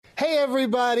Hey,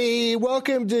 everybody.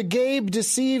 Welcome to Gabe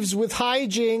Deceives with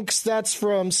Hijinks. That's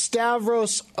from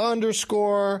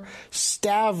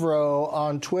Stavros_Stavro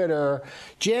on Twitter.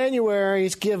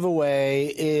 January's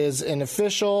giveaway is an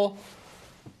official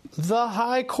The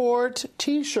High Court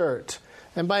t-shirt.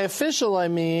 And by official, I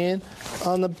mean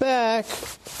on the back,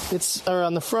 or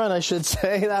on the front, I should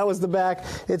say, that was the back,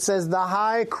 it says The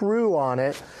High Crew on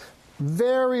it.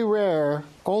 Very rare.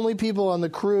 Only people on the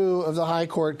crew of the High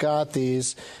Court got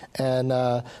these. And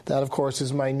that, of course,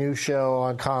 is my new show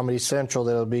on Comedy Central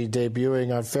that will be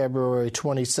debuting on February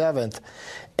 27th.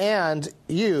 And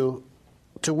you,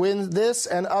 to win this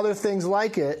and other things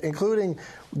like it, including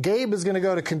Gabe is going to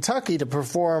go to Kentucky to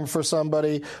perform for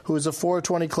somebody who is a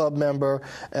 420 Club member,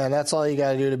 and that's all you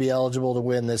got to do to be eligible to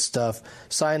win this stuff.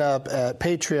 Sign up at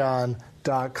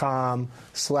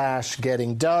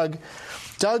patreon.com/gettingdoug.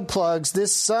 Doug plugs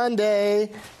this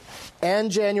Sunday and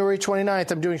January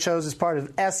 29th. I'm doing shows as part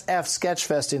of SF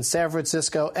Sketchfest in San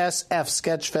Francisco,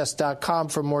 sfsketchfest.com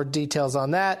for more details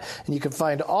on that. And you can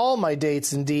find all my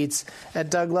dates and deets at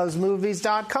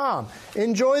douglovesmovies.com.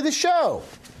 Enjoy the show.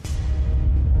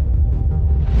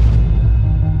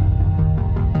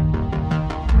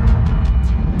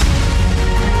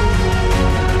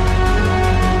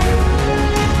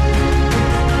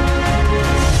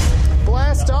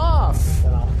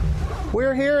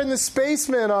 We're here in the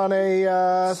Spaceman on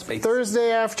a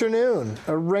Thursday afternoon,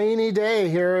 a rainy day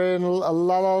here in La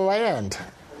La Land.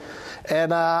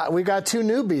 And we got two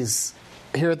newbies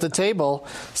here at the table,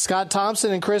 Scott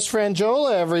Thompson and Chris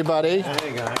Frangiola, everybody.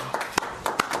 Hey, guys.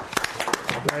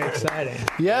 Very exciting.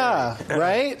 Yeah,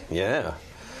 right? Yeah.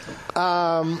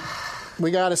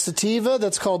 We got a sativa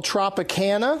that's called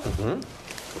Tropicana. Mm-hmm.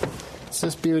 It's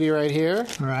this beauty right here.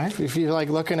 Right. If you like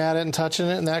looking at it and touching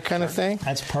it and that kind of thing.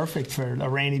 That's perfect for a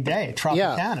rainy day. Tropicana.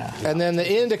 Yeah. And then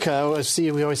the indica, see,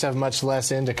 we always have much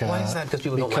less indica. Why is that? Because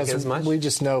people don't like it as much? We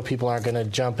just know people aren't going to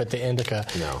jump at the indica.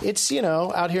 No. It's,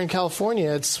 out here in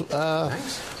California, it's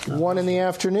nice. 1 in the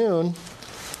afternoon.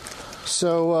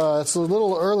 So it's a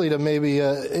little early to maybe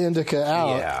indica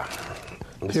out. Yeah.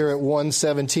 Here at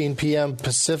 1:17 p.m.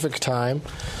 Pacific time.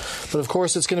 But, of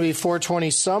course, it's going to be 420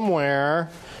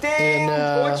 somewhere. In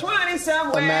a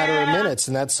matter of minutes,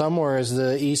 and that somewhere is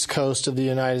the east coast of the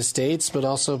United States, but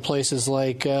also places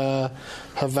like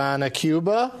Havana,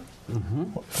 Cuba.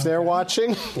 Mm-hmm. If they're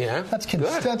watching, yeah, that's good.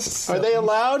 Are they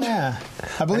allowed? Yeah,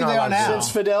 I believe they are now. Since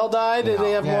Fidel died, do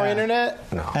they have more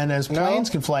internet? No, and there's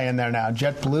planes can fly in there now.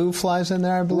 JetBlue flies in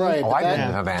there, I believe. Right, I've been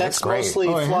in Havana. That's mostly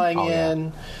flying in.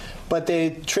 Yeah. But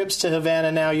trips to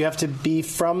Havana now, you have to be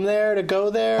from there to go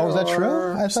there? Oh, is that true?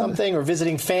 Or something? Or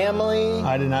visiting family?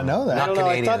 I did not know that. I don't know.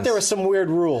 I thought there were some weird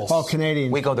rules. Oh,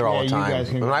 Canadians. We go there all the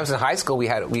time. When I was in high school, we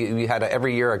had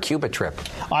every year a Cuba trip.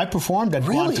 I performed at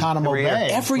Guantanamo Bay.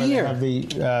 Every year?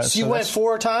 So you went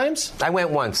 4 times? I went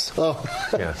once. Oh.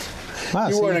 Yeah. Wow,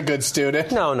 you weren't a good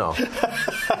student. No.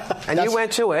 And you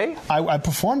went too, eh? I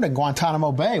performed at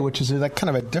Guantanamo Bay, which is like kind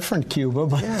of a different Cuba,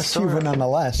 but it's Cuba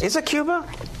nonetheless. Is it Cuba?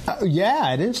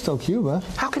 Yeah, it is still Cuba.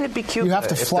 How can it be Cuba? You have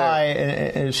to fly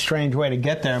in a strange way to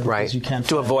get there because you can't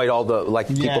to avoid all the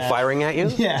people firing at you?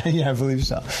 Yeah, I believe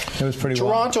so. It was pretty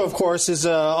Toronto, of course, is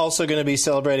also going to be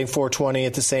celebrating 420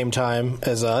 at the same time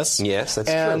as us. Yes, that's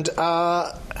true. And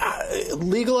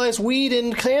legalized weed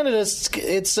in Canada,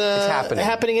 it's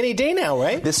happening any day now,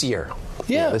 right? This year.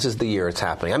 Yeah, this is the year it's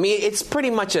happening. I mean, it's pretty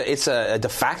much a de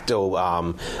facto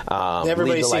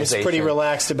everybody seems pretty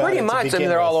relaxed about it. Pretty much. I mean,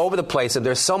 they're all over the place. And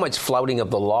there's so much flouting of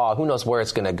the law. Who knows where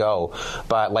it's going to go?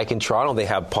 But like in Toronto, they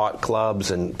have pot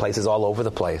clubs and places all over the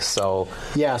place. So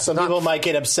yeah, some people might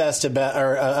get upset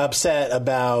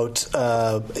about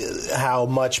how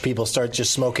much people start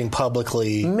just smoking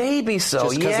publicly. Maybe so.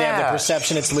 Just because they have the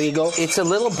perception it's legal. It's a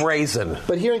little brazen.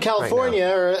 But here in California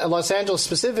or Los Angeles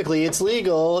specifically, it's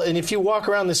legal, and if you walk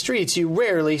around the streets, you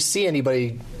rarely see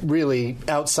anybody really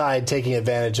outside taking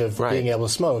advantage of being able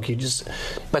to smoke. You just...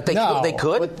 But they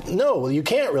could? But no, you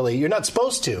can't really. You're not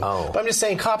supposed to. Oh. But I'm just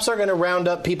saying, cops are going to round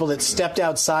up people that stepped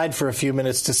outside for a few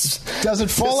minutes to Does it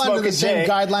fall under the same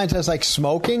guidelines as like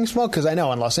smoking? Because I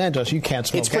know in Los Angeles you can't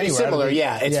smoke It's pretty anywhere. similar,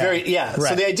 yeah. It's very, yeah. Right.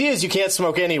 So the idea is you can't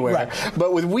smoke anywhere. Right.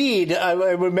 But with weed, I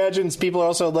would imagine people are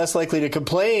also less likely to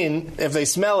complain if they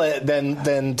smell it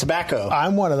than tobacco.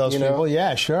 I'm one of those people,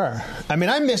 yeah, sure. I mean,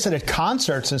 I miss it at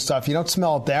concerts and stuff. You don't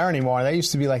smell it there anymore. That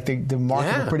used to be like the mark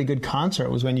of a pretty good concert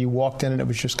was when you walked in and it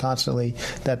was just constantly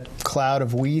that cloud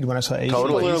of weed when I saw AC.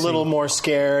 People are a little more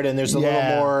scared, and there's a little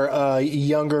more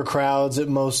younger crowds at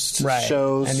most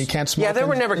shows. And you can't smoke. Yeah, there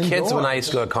were never kids indoors. when I used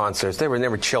to go to concerts. There were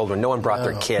never children. No one brought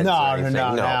their kids. No.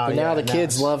 But now the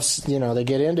kids love, they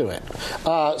get into it.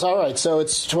 All right, so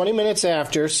it's 20 minutes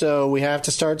after, so we have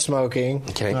to start smoking.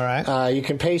 Okay. All right. You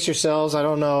can pace yourselves. I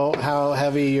don't know how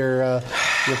heavy your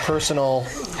personal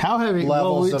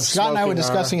levels of Scott and I were smoking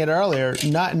discussing it earlier.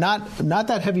 Not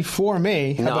that heavy for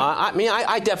me. No,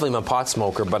 I definitely am a pot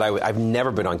smoker, but I've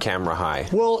never been on camera high.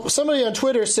 Well, somebody on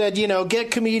Twitter said,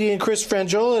 get comedian Chris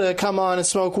Frangiola to come on and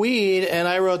smoke weed, and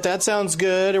I wrote, that sounds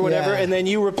good, or whatever, and then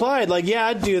you replied, yeah,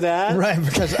 I'd do that. Right,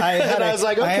 because I was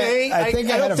like, okay, I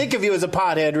don't think of you as a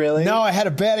pothead, really. No, I had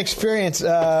a bad experience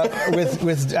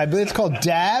with I believe it's called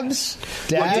dabs.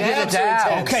 Dabs.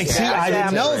 Okay, see, I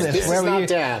didn't know this. This is not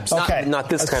dabs. Okay, not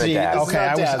this kind of dabs. Okay,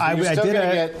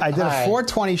 I did a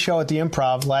 420 show at the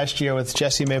Improv last year with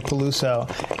Jesse May Peluso,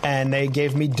 and they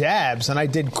gave me dabs, and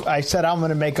I said I'm going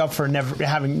to make up for never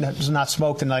having not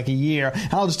smoked in like a year,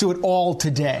 and I'll just do it all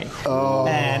today. Oh.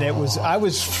 And I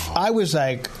was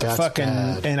like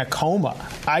fucking in a coma.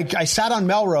 I sat on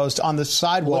Melrose on the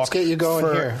sidewalk. Let's get you going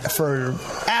for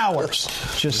hours.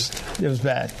 It was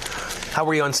bad. How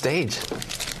were you on stage?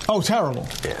 Oh, terrible.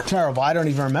 Yeah. Terrible. I don't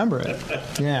even remember it.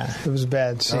 Yeah, it was a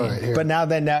bad scene. Right, but now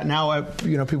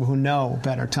people who know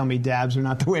better tell me dabs are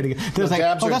not the way to go. There's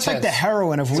dabs are that's like intense. the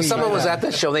heroin of weed. So someone was at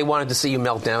the show, they wanted to see you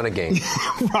melt down again.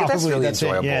 Probably. That's really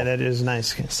enjoyable. Yeah, that is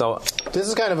nice. So this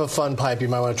is kind of a fun pipe you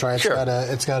might want to try.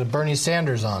 It's got a Bernie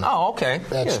Sanders on it. Oh, okay.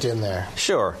 Etched in there.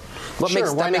 Sure.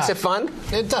 That makes it fun?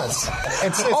 It does.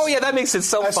 Oh, yeah, that makes it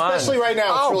so fun. Especially right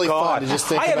now, it's really fun to just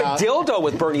think about. I have a dildo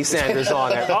with Bernie Sanders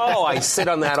on it. Oh, I sit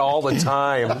on that all the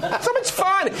time. So much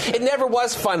fun. It never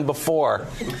was fun before.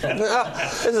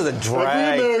 This is a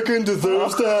drag. Every American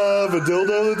deserves to have a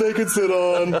dildo that they can sit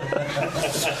on.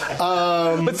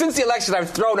 But since the election,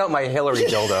 I've thrown out my Hillary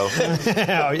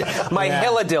dildo. My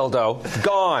Hilla dildo.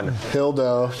 Gone.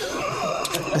 Dildo.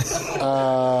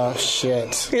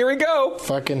 Shit. Here we go.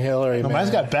 Fucking Hillary, man. Mine's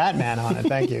got Batman on it.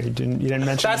 Thank you. You didn't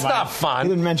mention That's not fun.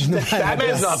 You didn't mention the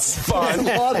Batman's not fun.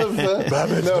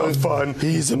 Batman's not fun.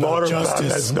 He's about justice.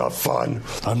 Batman's not fun.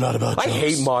 I'm not about justice. I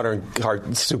hate modern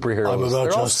superheroes. I'm about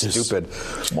they're justice. all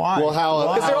stupid. Why?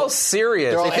 Well, Because they're all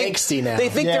serious. They're all they think, angsty now. They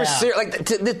think Yeah. they're serious.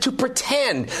 Like to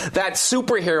pretend that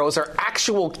superheroes are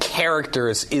actual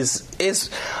characters is.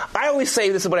 I always say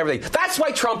this about everything. That's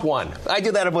why Trump won. I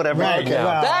do that about everything Right, now.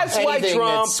 well, that's why anything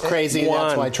Trump that's crazy, won.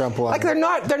 that's why Trump won. Like they're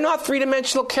not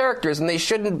three-dimensional characters, and they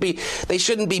shouldn't be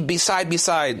side by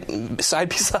side.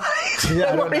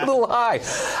 Yeah, I'm a little high.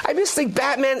 I just think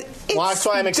Batman. Well, that's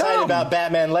why I'm excited dumb. about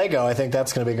Batman Lego. I think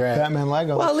that's going to be great. Batman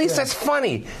Lego. Well, at least that's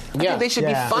funny. I think they should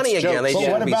be funny It's again. jokes. They But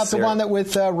shouldn't what be about the serious. one that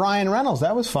with Ryan Reynolds?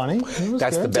 That was funny. It was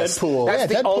That's good. the best. Deadpool. That's Yeah,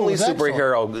 the Deadpool only was excellent.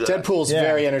 superhero. Deadpool's Yeah.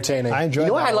 very entertaining. I enjoyed You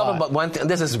know what that I a love lot. about one thing?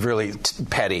 This is really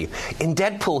petty. In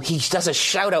Deadpool, he does a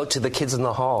shout out to the kids in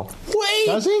the hall. Wait!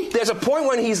 Does he? There's a point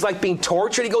when he's like being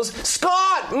tortured. He goes,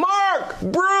 Scott, Mark,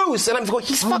 Bruce. And I'm going,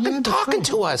 he's fucking that's talking right.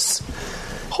 to us.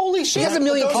 Holy shit. He has a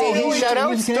million Those are the Canadian only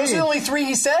shout-outs? three- Those are the only three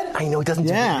he said? I know, he doesn't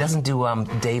Yeah. do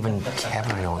Dave and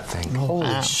Kevin, I don't think.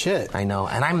 Holy shit. I know,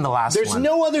 and I'm the last There's one.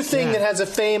 no other thing that has a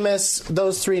famous,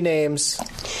 those three names.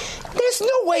 There's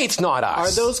no way it's not us.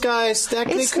 Are those guys, they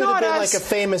could It's have not been us. like a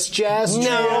famous jazz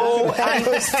No. trio.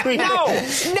 Those three No,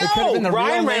 names. could have been the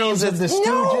Ryan real Reynolds names of is the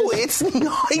no, Stooges. it's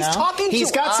not. He's No? talking to us.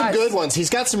 He's got some good ones. He's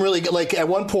got some really good, like at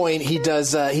one point he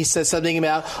does, he says something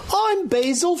about, I'm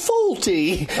Basil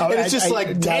Fawlty. Oh, and it's just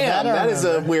like, damn, that is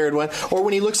a weird one. Or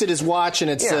when he looks at his watch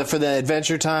and it's for the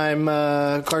Adventure Time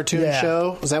cartoon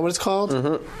show. Is that what it's called?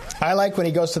 Mm-hmm. I like when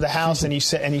he goes to the house and he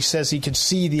says he could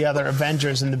see the other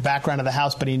Avengers in the background of the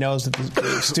house, but he knows that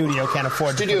the studio can't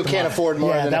afford. Studio can't afford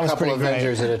more than that a was couple pretty great.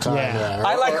 Avengers at a time. Yeah.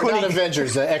 I like when not he-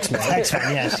 Avengers, X-Men.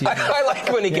 X-Men, yes. I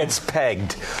like when he gets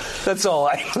pegged. That's all.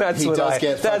 That's He what does I.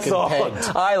 get that's fucking all.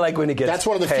 pegged. I like when he gets. That's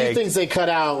one of the pegged. few things they cut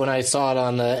out when I saw it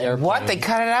on the airplane. What? They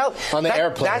cut it out? On the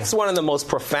airplane. That's one of the most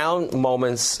profound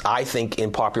moments, I think,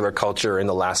 in popular culture in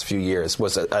the last few years.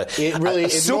 Was a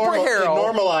superhero It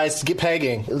normalized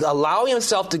pegging. allowing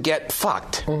himself to get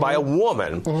fucked by a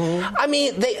woman. I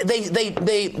mean,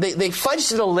 they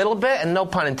fudged it a little bit, and no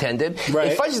pun intended. Right.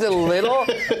 They fudged it a little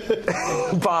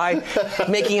by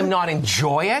making him not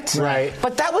enjoy it. Right.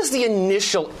 But that was the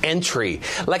initial entry.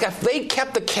 Like, if they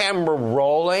kept the camera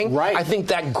rolling, right. I think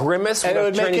that grimace would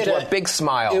have turned into a big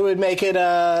smile. It would make it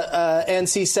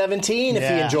NC-17 if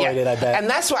he enjoyed it, I bet.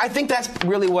 And I think that's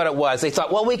really what it was. They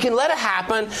thought, well, we can let it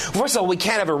happen. First of all, we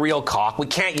can't have a real cock. We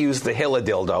can't use the Hilla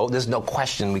dildo. There's no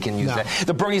question we can use that.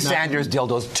 The Bernie Sanders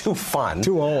dildo is too fun.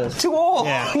 Too old. Too old.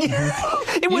 Yeah.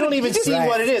 You don't even see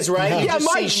what it is, right? You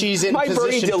just see she's in my position. My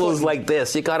Bernie dildo is like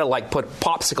this. You got to put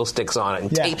popsicle sticks on it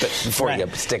and tape it before you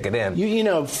stick it in. You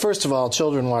know, first of all,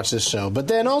 children watch this show, but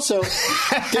then also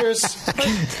there's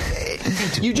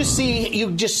you just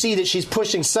see that she's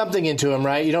pushing something into him,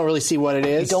 right? You don't really see what it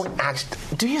is.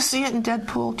 Do you see it in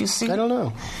Deadpool? Do you see it? I don't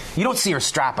know. You don't see her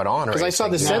strap it on, or because I saw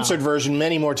the censored version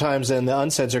many more times than the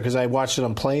uncensored because I watched it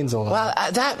on planes a lot. Well,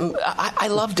 I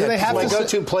loved it. It's my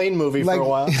go-to plane movie for a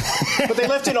while, but they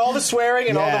left in all the swearing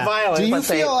and all the violence. Do you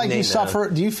feel like you suffer?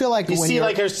 Do you feel like you when see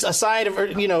like a side of her,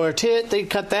 her tit? They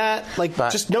cut that,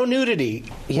 just no nudity.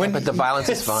 Yeah, but the violence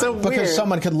is fun. So because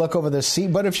someone could look over the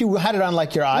seat. But if you had it on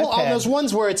like your iPad, on those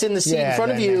ones where it's in the seat in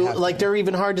front of you, like they're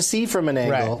even hard to see from an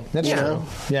angle. Right. That's true.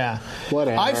 Yeah.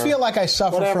 Whatever. I feel like I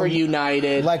suffer from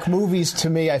United. Like movies to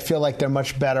me, I feel like they're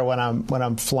much better when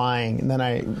I'm flying. And then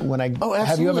when I oh, absolutely.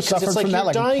 Have you ever suffered from that?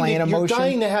 Like playing emotion? You're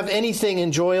dying to have anything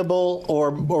enjoyable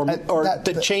or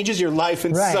that changes your life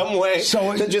in some way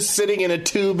than just sitting in a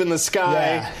tube in the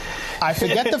sky. Yeah. I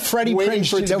forget the Freddie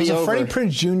Prinze. There was a Freddie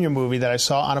Prinze Jr. movie that I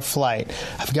saw on a flight.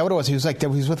 I forget what it was. He was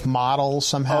with models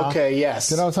somehow. Okay, yes.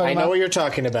 You know what I'm talking about? I know what you're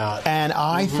talking about. And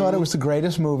I thought it was the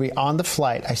greatest movie on the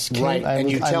flight.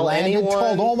 And you tell anyone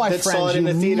told all my that friends, saw it in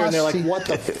the theater, and they're like, "What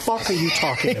the fuck are you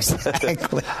talking about?"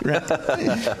 Exactly.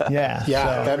 Yeah.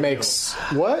 Yeah. That makes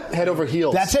what? Head over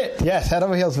heels. That's it. Yes, Head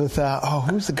over heels with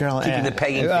who's the girl? Keeping the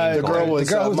pegging. The girl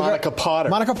was Monica Potter.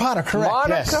 Monica Potter, correct?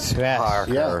 Monica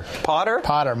Potter. Yeah.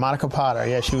 Potter. Monica Potter.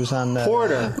 Yeah, she was on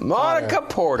Porter. Monica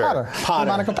Porter. Potter.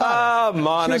 Monica Potter.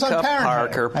 Monica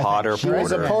Parker Potter. She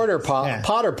was a Potter.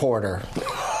 Porter.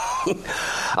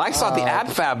 I saw the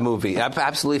AbFab movie,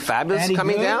 Absolutely Fabulous,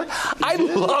 coming down. I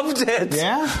loved it.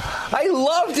 Yeah? I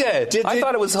loved it. I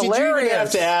thought it was hilarious. Did you even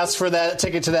have to ask for that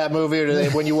ticket to that movie, or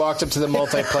when you walked up to the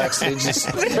multiplex, they just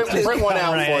print one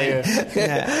out for you?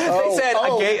 Yeah.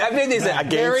 I think they said a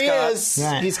gay there he is.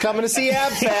 Right. He's coming to see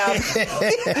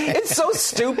AbFab. It's so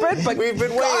stupid, but we've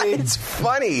been waiting. It's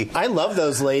funny. I love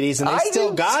those ladies, and they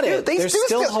still got it. They're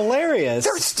still hilarious.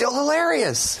 They're still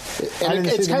hilarious. And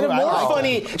it's kind of more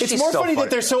funny. It's more funny that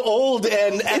they're so old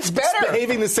and it's better.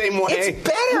 Behaving the same way. It's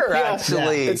better,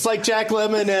 actually. It's like Jack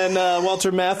Lemmon and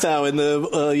Walter Matthau in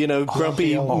the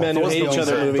grumpy men who hate each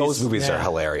other movies. Those movies are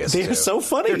hilarious. They're so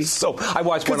funny. I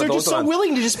watched one of those. Because they're just so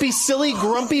willing to just be silly,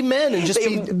 grumpy men and just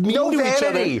be mean to each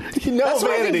other. That's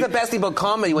what I think is the best thing about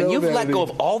comedy. When you've let go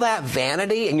of all that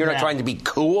vanity and you're not trying to be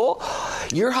cool,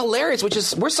 you're hilarious.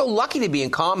 We're so lucky to be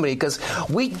in comedy because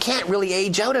we can't really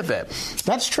age out of it.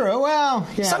 That's true. Well,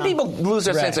 some people lose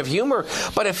their sense of humor,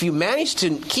 but if you manage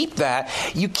to keep that,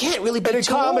 you can't really be in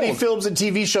comedy films and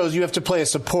TV shows, you have to play a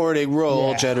supporting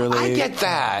role generally. I get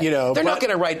that. They're not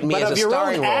going to write me as a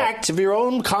starring role. Of your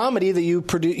own comedy that you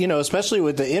produce, especially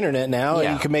with the internet now,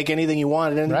 and you can make anything you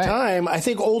want at any time. I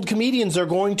think old comedians are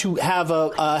going to have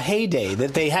a heyday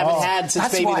that they haven't had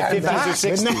since maybe the 50s or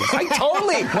 60s. I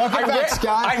totally.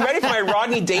 I'm ready for my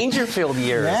Rodney Dangerfield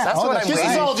years. That's what I'm This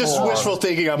is all just wishful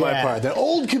thinking on my part. That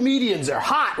old comedians are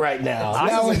hot right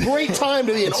now. It's a great time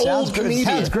to be an old comedian.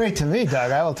 Sounds great to me,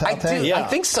 Doug. I will tell you. I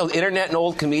think so. Internet and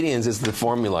old comedians is the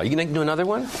formula. You going to do another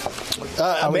one?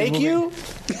 Make you?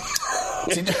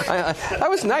 That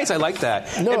was nice. I like that.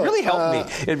 It really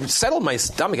helped me. It settled my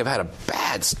stomach. I've had a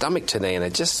bad stomach today, and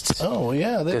it just... Oh,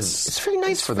 yeah. It's very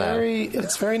nice for that.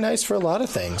 It's very nice for a lot of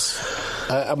things.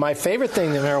 My favorite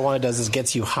thing that marijuana does is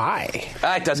gets you high.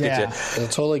 It does get you. It'll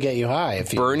totally get you high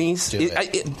if you Bernie's. do it.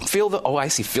 I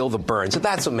see. Feel the burn. So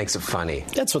that's what makes it funny.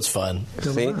 That's what's fun.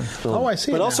 See? I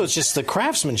see. But also, it's just the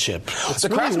craftsmanship. The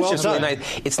craftsmanship's really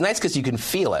nice. It's nice because you can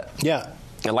feel it. Yeah.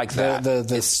 I like that.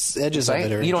 The edges of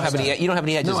it are... You don't have any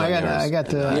edges no, on yours. I got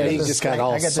the... Yeah, you just got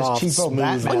all soft,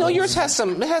 smooth. Oh, no, yours has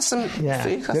some... It has some... Yeah.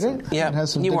 Did it? Yeah. It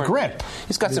has some grip.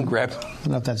 It's got some grip. I don't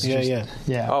know if that's yeah.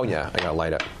 Oh, yeah. I got to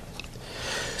light up.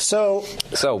 So,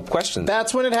 questions.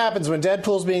 That's when it happens. When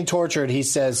Deadpool's being tortured, he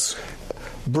says,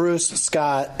 Bruce,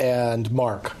 Scott, and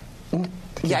Mark.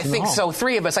 Yeah, I think so.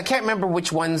 3 of us. I can't remember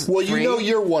which one's. Well, three. you know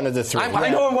you're one of the 3. I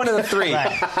know I'm one of the 3.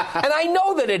 And I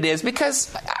know that it is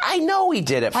because I know he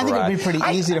did it for us. I think it'd be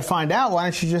pretty easy to find out. Why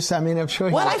don't you just, I'm sure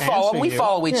he would answer we you.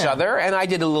 follow each other, and I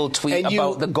did a little tweet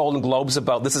about the Golden Globes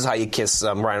about this is how you kiss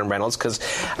Ryan Reynolds, because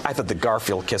I thought the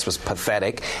Garfield kiss was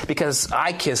pathetic, because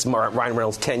I kissed Ryan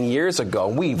Reynolds 10 years ago.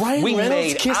 We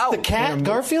made kissed out. the cat,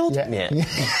 Garfield? Yeah.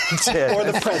 Or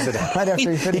the president? Right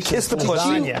after he kissed the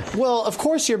pussy. Well, of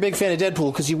course you're a big fan of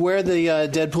Deadpool because you wear the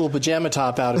Deadpool pajama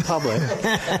top out in public.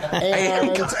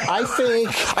 And I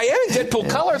think I am in Deadpool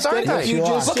colors, aren't I? You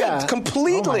just look at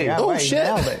completely. Oh shit!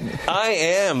 I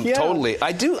am totally.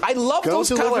 I do. I love Go those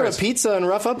deliver colors. a pizza and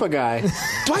rough up a guy.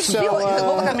 Do I feel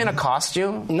like I'm in a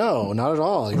costume? No, not at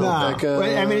all.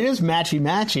 I mean, it is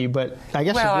matchy, but I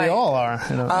guess we all are.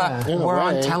 We're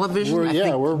on television.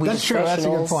 That's true. That's a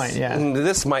good point. Yeah.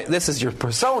 This is your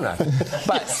persona,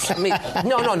 but I mean,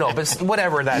 no. But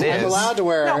whatever that is, I'm allowed to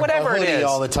wear whatever a hoodie it is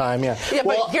all the time. Yeah.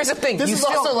 But here's the thing. This is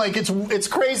also like it's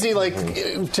crazy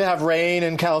to have rain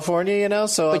in California,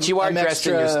 So but you are dressed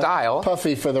in your style.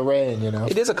 Puffy for the rain,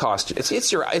 It is a costume.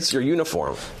 It's your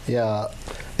uniform. Yeah.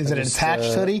 Is it an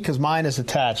attached hoodie? Because mine is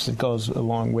attached. It goes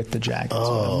along with the jacket.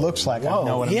 So it looks like I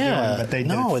know what I'm doing, but they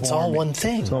didn't it's all one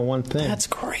thing. It's all one thing. That's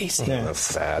crazy. Yeah. That's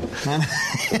sad.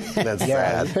 That's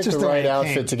sad. You picked the right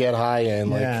outfit to get high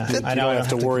in. You don't have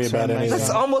to worry about anything.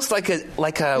 That's almost like a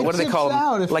what do they call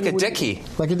them? Like a dickie.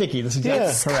 Like a dickie. That's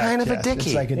exactly correct. Kind of a dickie.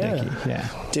 It's like a dickie. Yeah.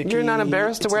 You're not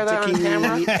embarrassed to wear that on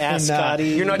camera?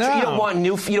 Ascotty. You're not. You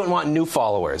don't want new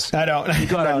followers. I don't. You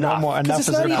got no more. Enough it's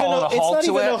not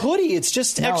even a hoodie. It's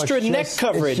just extra neck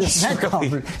coverage. It's neck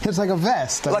coverage. It's like a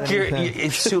vest. Like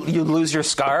you lose your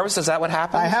scarves. Is that what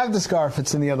happens? I have the scarf.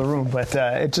 It's in the other room, but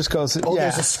it just goes. Oh,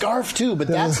 there's a scarf too, but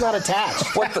that's not attached.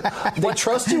 They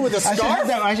trust you with a scarf?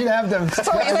 I should have them. It's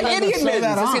like idiot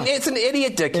mittens. It's an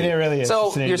idiot dickie. It really is.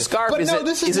 So your scarf is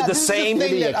it the same?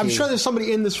 I'm sure there's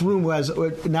somebody in this room who has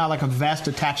now like a vest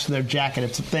attached to their jacket.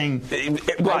 It's a thing.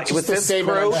 Right, with this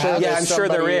crew? Yeah, I'm sure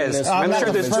there is. I'm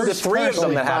sure there's 2 to 3 of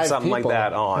them that have something like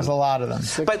that on. There's a lot of them.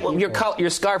 But your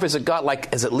scarf, has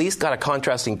at least got a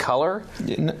contrasting color?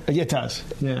 It does.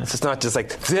 Yeah. It's not just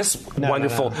like this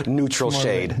wonderful neutral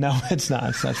shade. No, it's not.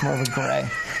 It's more of a gray.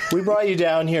 We brought you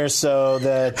down here so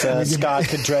that Scott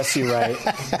could dress you right.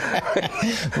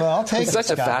 Well, I'll take it's such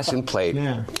a fashion plate.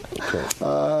 Yeah.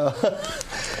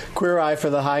 Queer Eye for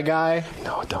the High Guy?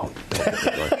 No, don't.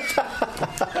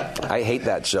 I hate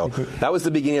that show. That was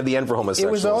the beginning of the end for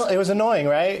homosexuals. It was annoying,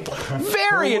 right?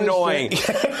 Very annoying.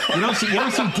 You don't see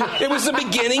it was the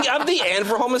beginning of the end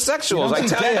for homosexuals, I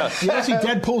tell you. You don't see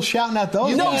Deadpool shouting at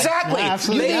those. No, exactly.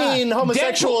 You mean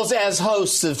homosexuals as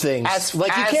hosts of things. You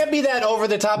can't be that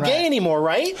over-the-top gay anymore,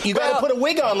 right? You got to put a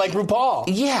wig on like RuPaul.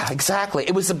 Yeah, exactly.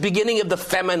 It was the beginning of the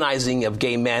feminizing of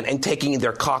gay men and taking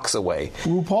their cocks away.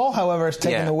 RuPaul, however, is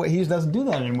taking away. He doesn't do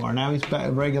that anymore. Now he's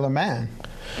a regular man.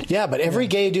 Yeah, but every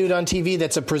gay dude on TV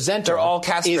that's a presenter, they're all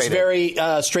castrated. Is very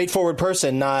straightforward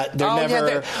person. They're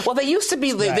never. Well, they used to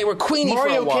be. They were Queenie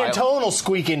Mario for a while. Cantone will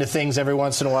squeak into things every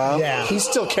once in a while. Yeah, he's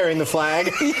still carrying the flag.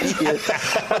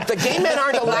 But the gay men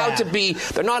aren't allowed to be.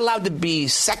 They're not allowed to be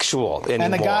sexual anymore.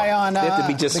 And the guy on they have to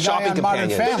be just shopping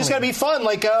companions. They just got to be fun,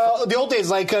 like the old days,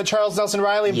 like Charles Nelson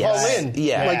Riley and Paul Lynde.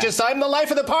 Yeah, like just I'm the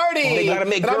life of the party. They got to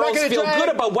make girls feel good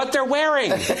about what they're wearing.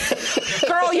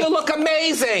 Girl, you look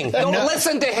amazing. Don't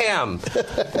listen to him.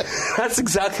 That's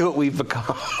exactly what we've become.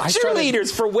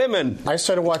 Cheerleaders for women. I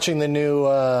started watching the new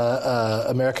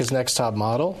America's Next Top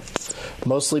Model,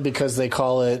 mostly because they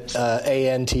call it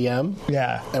ANTM.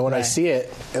 Yeah. And when I see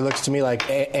it, it looks to me like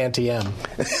Anti-M.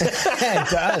 It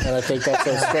does. And I think that's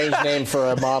a strange name for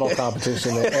a model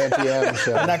competition, the Anti-M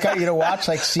show. And that got you to watch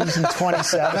like season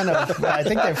 27 of, I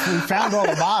think we found all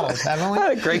the models, haven't we?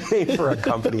 What a great name for a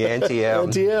company, Anti-M.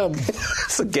 Anti-M.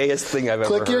 It's the gayest thing I've ever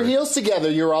heard. Click your heels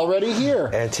together. You're already here.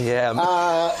 Anti-M.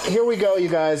 Here we go, you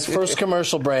guys. First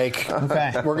commercial break.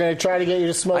 Okay. We're going to try to get you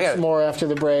to smoke some more after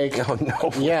the break. Oh,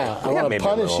 no. Yeah, I want to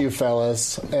punish you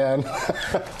fellas. And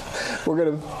we're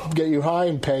going to get you high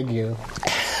and peg you.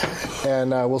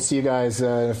 And we'll see you guys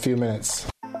in a few minutes.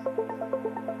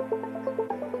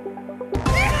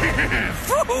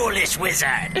 Foolish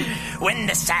wizard! When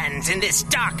the sands in this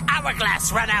dark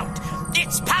hourglass run out,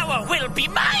 its power will be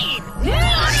mine!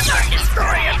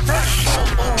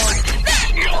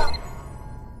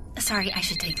 Sorry, I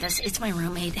should take this. It's my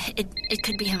roommate. It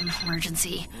could be an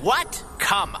emergency. What?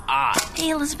 Come on! Hey,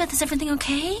 Elizabeth, is everything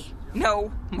okay?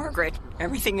 No, Margaret,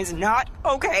 everything is not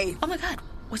okay. Oh my God,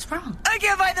 what's wrong?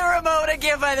 Give by the remote!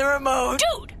 Give by the remote!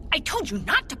 Dude! I told you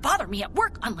not to bother me at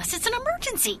work unless it's an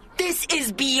emergency. This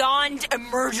is beyond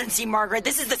emergency, Margaret.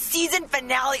 This is the season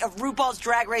finale of RuPaul's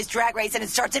Drag Race, and it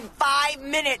starts in 5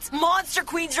 minutes. Monster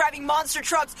queens driving monster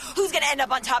trucks. Who's gonna end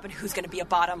up on top and who's gonna be a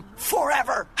bottom?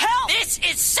 Forever. Help! This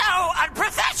is so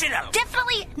unprofessional.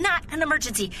 Definitely not an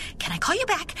emergency. Can I call you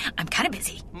back? I'm kind of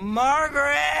busy.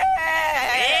 Margaret!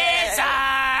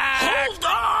 Hold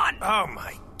on! Oh,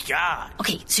 my God.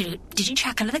 Okay, so did you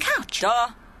check under the couch? Duh.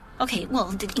 Okay, well,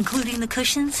 including the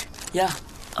cushions? Yeah.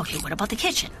 Okay, what about the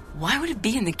kitchen? Why would it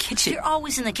be in the kitchen? You're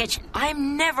always in the kitchen.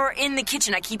 I'm never in the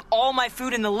kitchen. I keep all my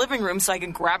food in the living room so I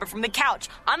can grab it from the couch.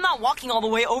 I'm not walking all the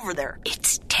way over there.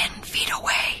 It's 10 feet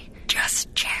away.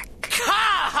 Just check.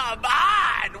 Come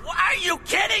on! Are you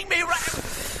kidding me?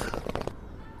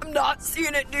 I'm not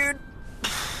seeing it, dude.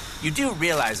 You do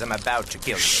realize I'm about to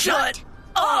kill you. Shut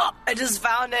up! I just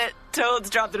found it. Toads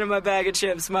dropped it in my bag of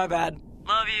chips. My bad.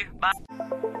 Love you. Bye.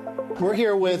 We're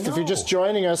here with, if you're just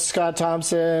joining us, Scott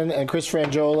Thompson and Chris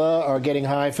Frangiola are getting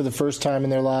high for the first time in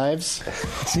their lives.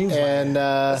 It seems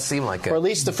like it. Or at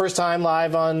least the first time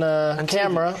live on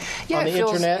camera, on the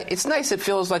internet. It's nice. It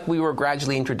feels like we were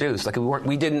gradually introduced. Like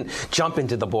we didn't jump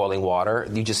into the boiling water.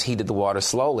 You just heated the water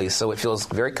slowly, so it feels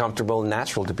very comfortable and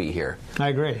natural to be here. I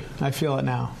agree. I feel it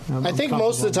now. I think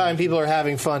most of the time people are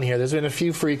having fun here. There's been a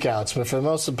few freakouts, but for the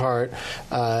most part,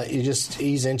 you just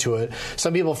ease into it.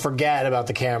 Some people forget about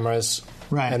the cameras.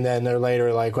 Right. And then they're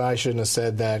later like, well, I shouldn't have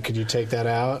said that. Could you take that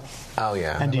out? Oh,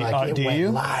 yeah. And do you?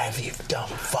 Live, you dumb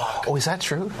fuck. Oh, is that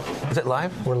true? Is it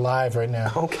live? We're live right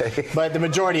now. Okay. But the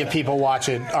majority of people watch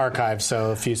it archived,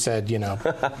 so if you said,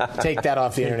 take that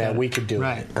off the internet, we could do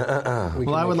right. it.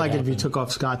 Well, I would like it if you took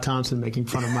off Scott Thompson making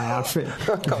fun of my outfit.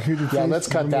 Yeah, let's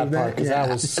cut that part, because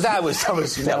that was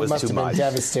too have much. Been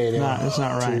devastating. No, it's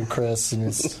not right. To Chris and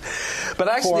his But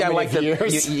actually, I like that you have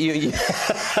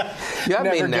never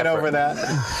made an get effort. over that.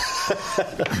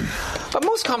 But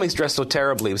most comics dress so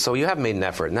terribly, so you have made an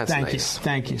effort, and that's nice.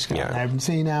 Thank you, Scott. Yeah. I haven't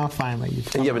seen you now, finally.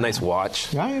 And you have a nice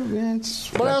watch. But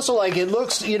I also like, it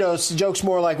looks, jokes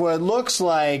more like, well, it looks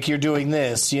like you're doing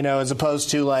this, as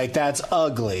opposed to like, that's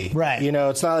ugly. Right.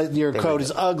 It's not like your coat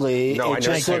is ugly. No, it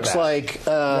just looks like,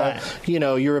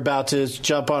 you're about to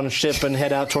jump on a ship and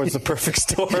head out towards the perfect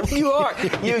storm. You are.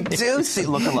 You do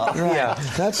look a lot. Right.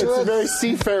 Yeah. It's a very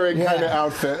seafaring kind of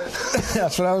outfit.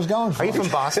 That's what I was going for. Are you from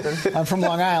Boston? I'm from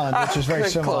Long Island, which is very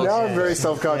similar. Now I'm very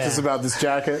self-conscious about this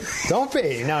jacket. Don't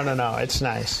be. No. It's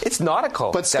nice. It's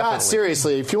nautical. But Scott, definitely.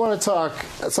 seriously, if you want to talk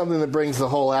something that brings the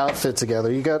whole outfit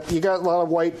together, you got a lot of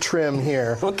white trim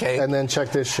here. Okay. And then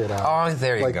check this shit out. Oh,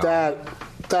 there you go.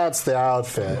 That's the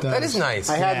outfit. That is nice.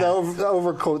 I had the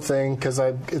overcoat thing because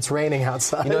it's raining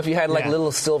outside. If you had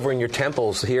little silver in your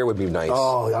temples, here would be nice.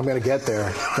 Oh, I'm going to get there.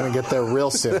 I'm going to get there real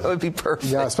soon. That would be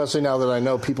perfect. Yeah, especially now that I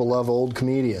know people love old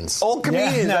comedians. Old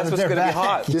comedians, that's what's going to be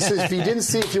hot.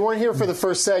 If you weren't here for the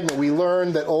first segment, we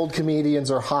learned that old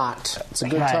comedians are hot. It's a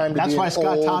good time to That's be why an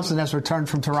Scott old... Thompson has returned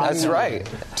from Toronto. That's right.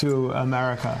 To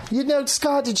America.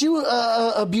 Scott, did you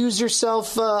abuse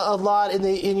yourself a lot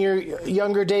in your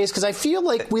younger days? Because I feel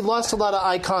like we lost a lot of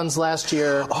icons last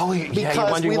year. Oh, yeah, you're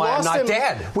wondering why I'm not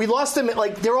dead. We lost them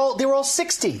they were all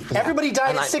 60. Yeah. Everybody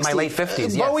died at 60. My late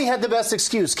 50s, Bowie had the best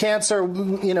excuse. Cancer,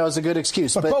 is a good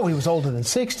excuse. But Bowie was older than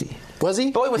 60. Was he?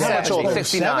 Bowie was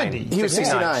 69. 70. He was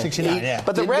 69. 69, yeah.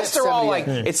 But the rest are all like,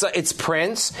 it's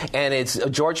Prince, and it's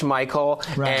George Michael,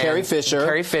 and Carrie Fisher.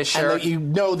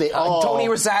 And they all... Tony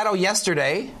Rosado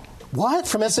yesterday. What?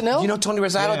 From SNL? Tony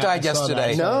Rosado died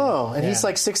yesterday. No, and he's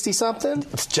like 60-something?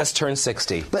 It's just turned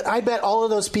 60. But I bet all of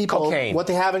those people, what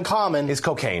they have in common is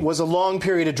cocaine. Was a long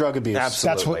period of drug abuse.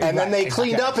 Absolutely. And then they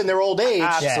cleaned up in their old age.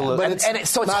 Absolutely. But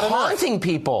it's haunting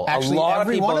people. Actually, a lot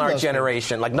of people in our people.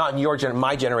 generation, like not in your generation,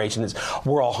 my generation,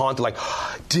 we're all haunted. Like,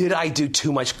 did I do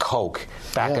too much coke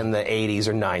back in the 80s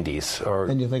or 90s?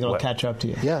 And you think it'll catch up to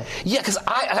you? Yeah. Yeah, because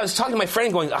I was talking to my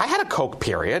friend going, I had a coke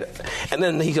period. And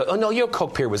then he goes, oh, no, your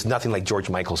coke period was nothing like George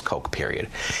Michael's coke period.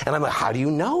 And I'm like, how do you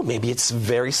know? Maybe it's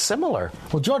very similar.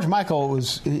 Well, George Michael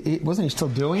wasn't he still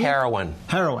doing heroin?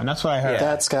 Heroin, that's what I heard. Yeah.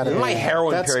 That's got to My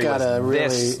heroin period was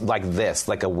really, like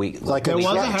a week. Like a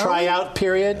tryout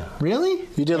period? Really?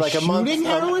 You did like a month?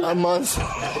 Heroin? A month?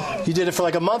 You did it for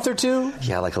like a month or two?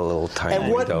 Yeah, like a little tiny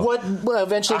And what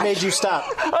eventually made you stop?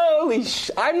 Holy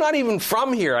I'm not even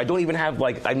from here. I don't even have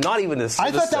I'm not even a citizen.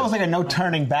 I thought that was like a no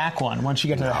turning back one once you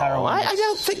get to the heroin. I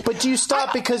don't think. But do you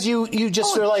stop because you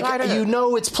just are like,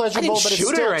 it's pleasurable, but it's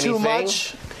still too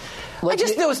much? I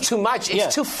just know it's too much.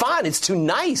 It's too fun. It's too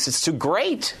nice. It's too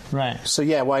great. Right. So,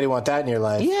 why do you want that in your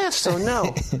life? Yeah, so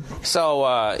no.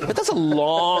 But that's a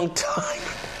long time.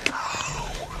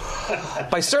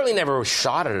 But I certainly never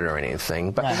shot at it or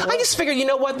anything. But I just figured, you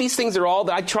know what? These things are all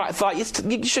that thought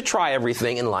you should try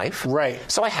everything in life. Right.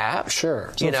 So I have.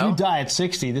 Sure. So if you die at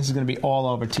 60, this is going to be all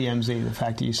over TMZ, the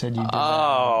fact that you said you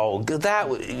did that.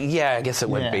 I guess it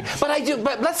would be.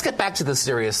 But let's get back to the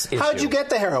serious issue. How'd you get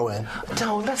the heroin?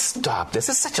 No, let's stop this.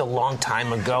 It's such a long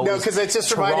time ago. No, because it's just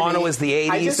Toronto was the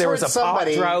 80s. There was a pop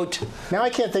drought. Now I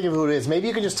can't think of who it is. Maybe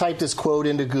you can just type this quote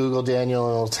into Google, Daniel,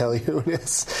 and it'll tell you who it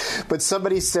is. But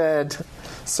somebody said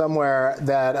somewhere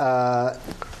that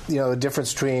the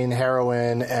difference between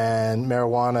heroin and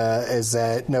marijuana is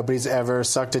that nobody's ever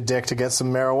sucked a dick to get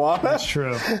some marijuana. That's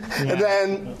true. Yeah. And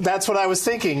then that's what I was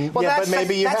thinking. Well, but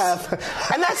maybe you have.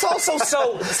 And that's also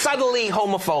so subtly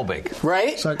homophobic.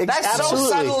 Right? That's absolutely. so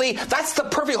subtly. That's the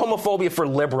perfect homophobia for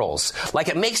liberals. Like,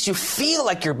 it makes you feel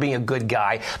like you're being a good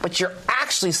guy, but you're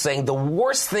actually saying the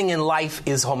worst thing in life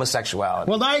is homosexuality.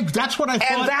 Well, that's what I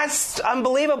thought. And that's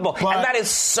unbelievable. But, and that is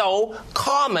so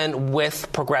common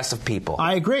with progressive people.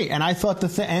 I agree. And I thought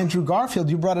Andrew Garfield,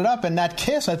 you brought it up, and that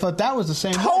kiss, I thought that was the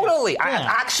same. Totally.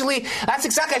 Yeah. That's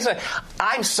exactly what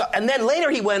I said. And then later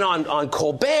he went on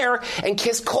Colbert and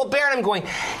kissed Colbert, and I'm going,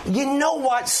 you know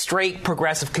what, straight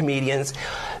progressive comedians,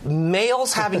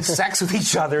 males having sex with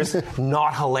each other is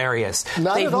not hilarious.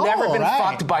 They've never been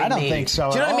fucked by me. I don't think so.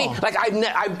 Do you know what I mean?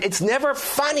 Like, it's never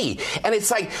funny. And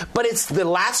it's like, but it's the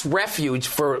last refuge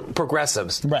for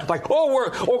progressives. Right. Like,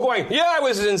 we're going, I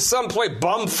was in some place,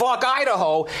 bumfuck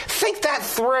Idaho. Think that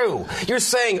through. You're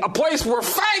saying a place where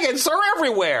faggots are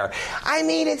everywhere. I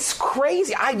mean, it's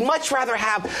crazy. I'd much rather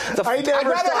have the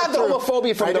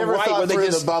homophobia from the right, where they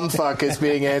just the bumfuck as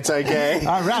being anti-gay.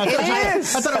 All right, it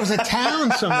is. I thought it was a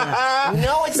town somewhere.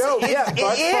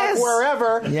 Buttfuck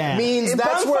wherever means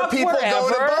that's where people go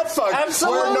to buttfuck.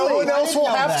 Absolutely. Where no one else will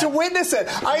have to witness it.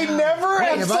 I never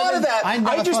have thought of that.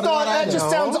 I just thought that just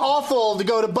sounds awful to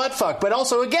go to buttfuck. But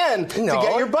also, again, to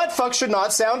get your buttfuck should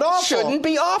not sound awful. Shouldn't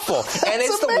be awful. And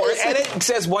it's the worst. And it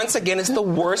says once again, it's the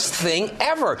worst thing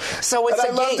ever. So it's. I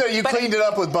love that you cleaned it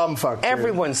up with bumfuck.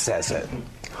 Everyone says it.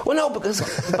 Well, no, because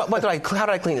how did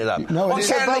I clean it up? No, you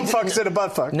said bumfuck instead of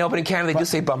buttfuck. No, but in Canada they do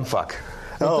say bumfuck.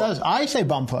 It does. I say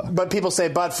bumfuck. But people say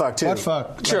buttfuck, too.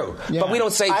 Buttfuck. True. But we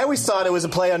don't say... I always thought it was a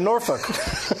play on Norfolk.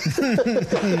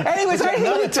 Anyways,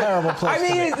 another terrible place. I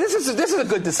mean, this is a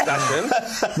good discussion.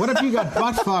 What if you got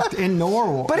buttfucked in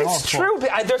Norwalk? But it's true.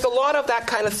 There's a lot of that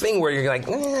kind of thing where you're like,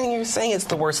 you're saying it's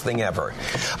the worst thing ever.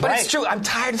 But it's true. I'm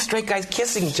tired of straight guys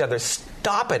kissing each other.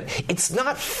 Stop it. It's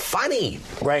not funny.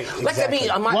 Right. Exactly.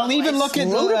 Even look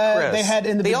at they had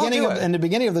in the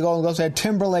beginning of the Golden Globes, they had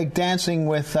Timberlake dancing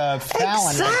with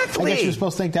Fallon. Exactly. I guess you're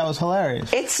supposed to think that was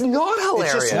hilarious. It's not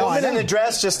hilarious. It's just woman in a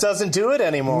dress just doesn't do it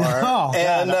anymore. No.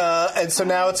 And so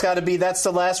now it's got to be, that's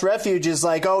the last refuge, is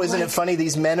like, isn't it funny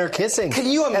these men are kissing? Can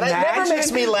you imagine? And it never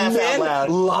makes me laugh out loud.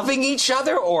 Loving each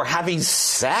other or having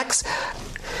sex?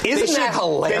 Isn't that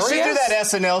hilarious? They should do that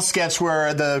SNL sketch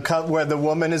where the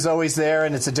woman is always there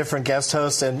and it's a different guest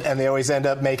host and they always end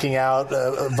up making out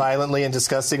violently and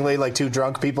disgustingly like two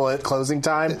drunk people at closing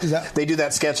time. They do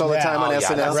that sketch all the time on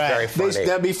SNL. That's very funny.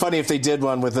 That'd be funny if they did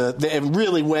one with they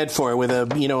really went for it with a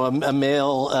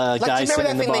male guy sitting in the bar. Do you remember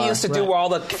that thing they used to do where all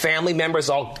the family members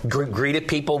all greeted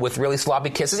people with really sloppy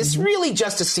kisses? It's really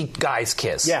just to see guys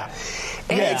kiss. Yeah.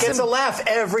 And it gets a laugh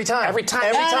every time. Every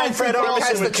time Fred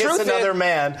Armisen would kiss another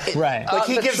man. Right. Like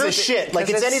he gives a shit. Like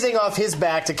it's anything off his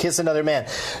back to kiss another man.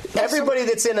 Everybody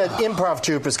that's in an improv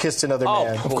troupe has kissed another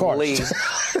man. Of course.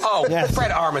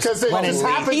 Fred Armisen. Because it just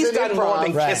happens He's in done improv. more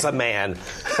than kiss a man.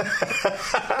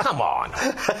 Come on.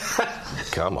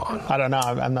 I don't know.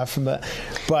 I'm not from that.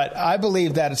 But I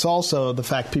believe that it's also the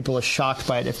fact people are shocked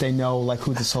by it if they know like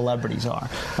who the celebrities are.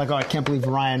 Like, I can't believe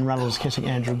Ryan Reynolds is kissing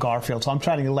Andrew Garfield. So I'm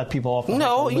trying to let people off.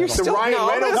 No, you're still the Ryan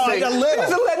Reynolds thing.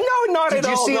 No, not at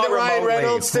all. Did you see the Ryan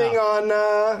Reynolds thing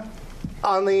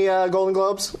on the Golden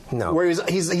Globes? No. Where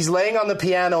he's laying on the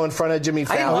piano in front of Jimmy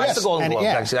Fallon. I didn't watch the Golden Globes,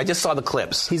 actually. I just saw the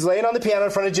clips. He's laying on the piano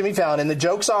in front of Jimmy Fallon, and the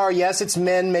jokes are, yes, it's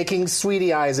men making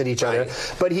sweetie eyes at each other,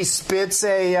 but he spits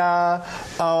a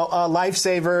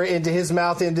lifesaver into his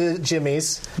mouth into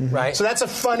Jimmy's. Mm-hmm. Right. So that's a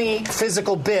funny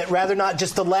physical bit, rather not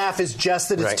just the laugh is just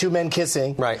that it's two men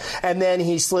kissing. Right. And then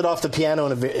he slid off the piano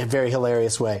in a very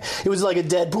hilarious way. It was like a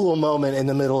Deadpool moment in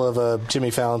the middle of a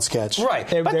Jimmy Fallon sketch. Right.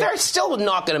 But they're still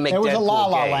not going to make Deadpool gay. It was a La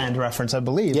La Land reference, I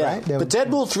believe, right? But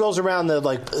Deadpool throws around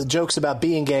the jokes about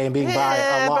being gay and being bi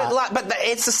a lot. But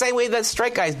it's the same way that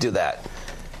straight guys do that.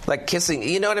 Like kissing,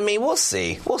 you know what I mean? We'll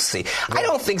see. Yeah. I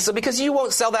don't think so, because you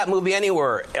won't sell that movie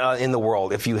anywhere in the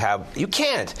world if you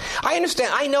can't. I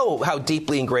understand. I know how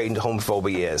deeply ingrained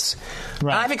homophobia is.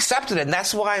 Right. And I've accepted it, and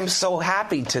that's why I'm so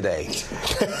happy today.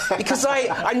 Because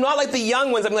I'm not like the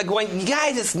young ones. I'm like going,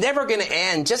 guys, it's never going to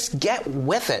end. Just get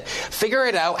with it. Figure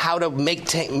it out how to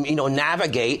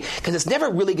navigate, because it's never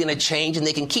really going to change, and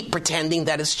they can keep pretending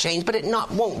that it's changed, but it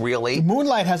won't really.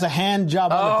 Moonlight has a hand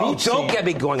job on the beach. Don't get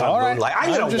me going on Moonlight. I'm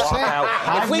going to walk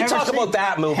out. If we talk about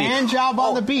that movie. Hand job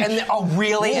on the beach.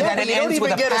 Really? And then it ends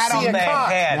with a pat on the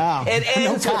head. No. It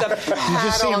ends with a pat on the head. You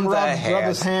just see him rub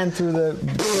his hand through the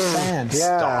sand.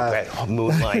 Yeah. Stop it. Oh,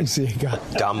 Moonlight.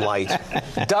 Dumb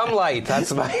light.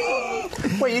 That's my...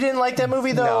 Wait, you didn't like that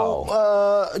movie, though?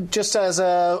 No. Just as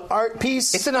a art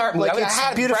piece? It's an art movie. Like,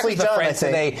 it's beautifully done, I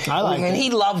think. Today, and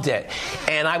he loved it.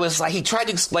 And I was like, he tried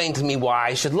to explain to me why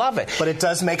I should love it. But it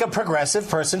does make a progressive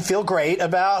person feel great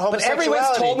about homosexuality. But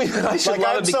everyone's told me that I should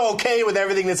love it. I'm so okay with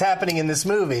everything that's happening in this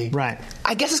movie. Right.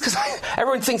 I guess it's because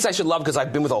everyone thinks I should love because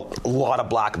I've been with a lot of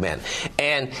black men.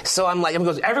 And so I'm like,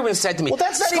 everyone said to me, well,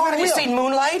 that's not Scott, even have you real. seen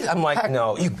Moonlight? I'm like,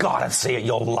 no, you gotta see it.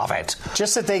 You'll love it.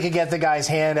 Just that they could get the guy's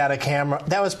hand out of camera.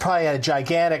 That was probably a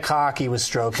gigantic cock he was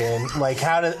stroking. Like,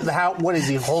 what is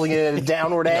he, holding it at a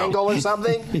downward angle or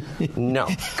something? No.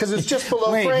 Because it's just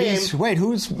below frame. Is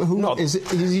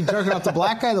he jerking off the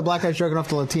black guy? The black guy's jerking off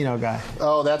the Latino guy.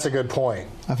 Oh, that's a good point.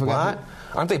 I forgot. What?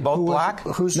 Aren't they both black?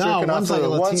 Who's jerking off?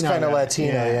 One's kind of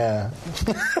Latino, yeah.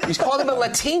 You called him a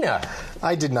Latina.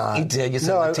 I did not. You did. You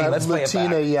said Latina. Let's play it back.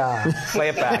 Latina, yeah. Play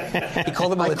it back. He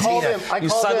called him a Latina. You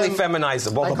suddenly feminized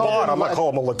him. Well, the bottom, I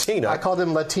call him a Latina. I called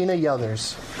him Latina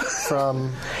Yothers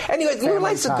from... Anyway,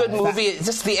 Moonlight's a good movie. It's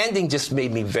just the ending just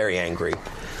made me very angry.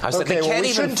 I was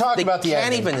we shouldn't talk about the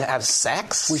ending. They can't even have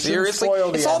sex? Seriously?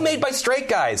 It's all made by straight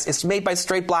guys. It's made by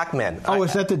straight black men. Oh,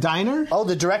 is that the diner? Oh,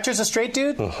 the director's a straight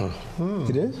dude? Mm-hmm.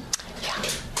 It is? Yeah.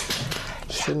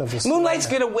 Shouldn't have just Moonlight's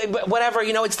going to win, but whatever.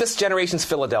 It's this generation's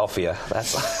Philadelphia.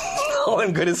 That's all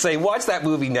I'm going to say. Watch that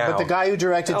movie now. But the guy who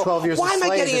directed 12 Years a Slave Why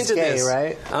am I getting into gay, this?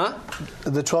 Right? Huh?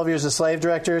 The 12 Years a Slave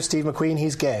director, Steve McQueen,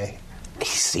 he's gay. He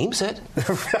seems it.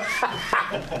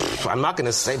 I'm not going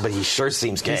to say, but he sure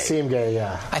seems gay. He seems gay,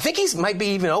 yeah. I think he might be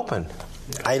even open.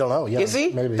 I don't know. Yeah, is he?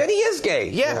 Maybe. Then he is gay.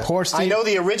 Yeah. Poor Steve. I know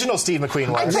the original Steve McQueen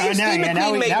was. I think Steve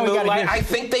McQueen made Moonlight. I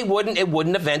think it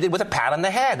wouldn't have ended with a pat on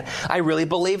the head. I really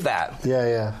believe that.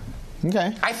 Yeah.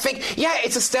 Okay. I think,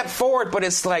 it's a step forward, but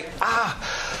it's like,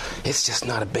 it's just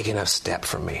not a big enough step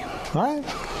for me. All right.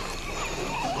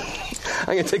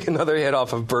 I'm going to take another hit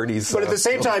off of Bernie's. But at the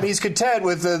same time, he's content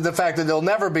with the fact that there'll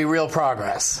never be real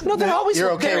progress. No,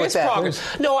 you're okay with that.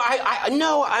 Progress. No,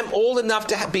 I'm old enough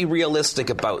to be realistic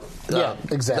about.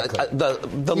 Exactly.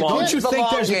 The long. Don't you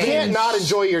think you can't not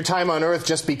enjoy your time on Earth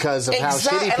just because of how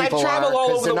shitty people I've traveled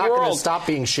all over the world. They're not going to stop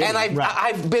being shitty. And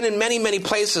I've been in many, many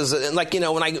places. Like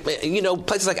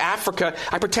places like Africa.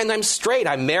 I pretend I'm straight.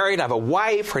 I'm married. I have a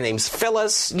wife. Her name's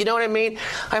Phyllis. You know what I mean?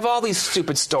 I have all these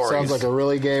stupid stories. Sounds like a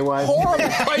really gay wife. Horrible.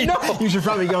 I know. You should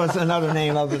probably go with another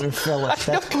name other than Phyllis.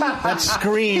 That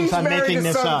screams I'm making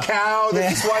this up. Cow.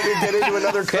 This is why we get into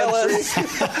another country.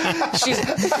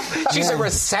 She's a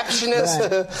receptionist.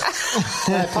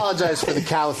 I apologize for the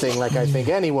cow thing. Like I think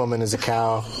any woman is a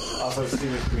cow. Also,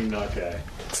 Steve McQueen not gay.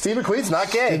 Steve McQueen's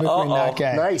not gay. Steve McQueen not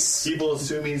gay. Nice. People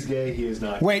assume he's gay. He is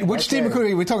not. Wait, which Steve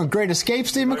McQueen? Are we talking Great Escape,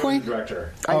 Steve McQueen?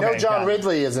 Director. I know John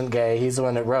Ridley isn't gay. He's the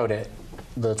one that wrote it,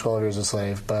 the 12 Years a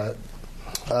Slave, but.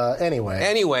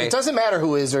 Anyway, it doesn't matter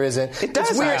who is or isn't. It does.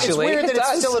 It's weird, actually. It's weird that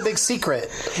it's still a big secret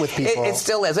with people. It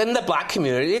still is. In the black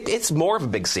community, it's more of a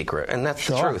big secret, and that's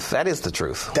the truth. That is the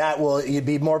truth. You'd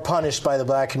be more punished by the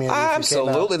black community.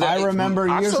 Absolutely. I remember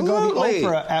years ago,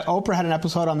 Oprah had an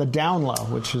episode on the down low,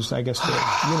 which is, I guess, you know what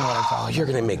I'm talking about. You're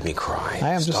going to make me cry. I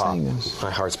am just saying this.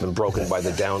 My heart's been broken by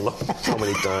the down low so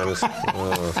many times.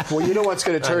 Well, you know what's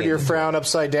going to turn your frown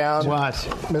upside down? What?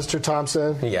 Mr.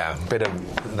 Thompson? Yeah, a bit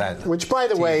of that. Which, by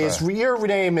the way, is your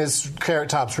name is Carrot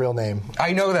Top's real name.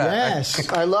 I know that. Yes.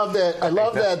 I love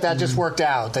that. That just worked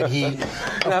out. That he,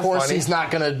 of course, he's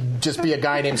not going to just be a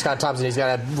guy named Scott Thompson. He's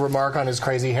got a remark on his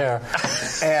crazy hair.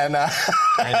 And I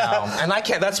know. And I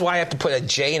can't. That's why I have to put a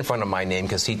J in front of my name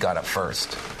because he got it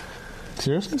first.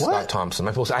 Seriously? Scott Thompson.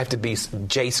 I have to be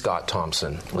J. Scott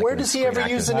Thompson. Where does he ever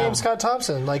use the name Scott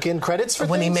Thompson? Like in credits for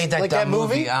when things? he made that dumb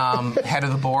movie, Head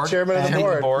of the Board? Chairman of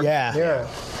the Board. Yeah.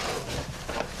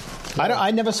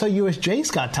 I never saw you as J.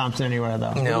 Scott Thompson anywhere,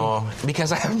 though. No,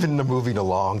 because I haven't been in a movie in a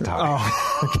long time.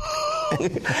 Oh.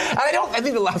 I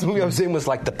think the last movie I was in was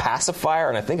like The Pacifier,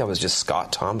 and I think I was just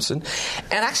Scott Thompson.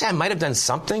 And actually, I might have done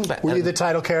something. But were you the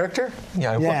title character?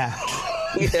 Yeah.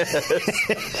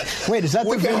 Wait, is that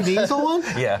the Vin Diesel one?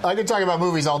 Yeah. I could talk about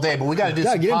movies all day, but we got to do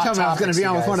some you didn't tell me I was going to be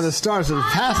on with one of the the. stars of the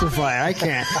pacifier. I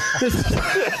can't.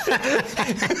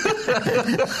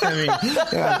 I mean,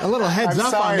 a little heads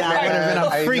up on that would have been.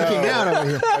 I'm freaking out over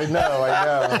here. I know.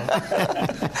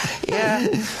 Yeah.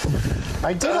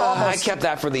 I did I kept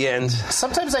that for the end.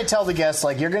 Sometimes I tell the guests,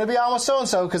 like, you're going to be on with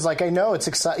so-and-so, because, like, I know it's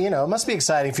exciting. You know, it must be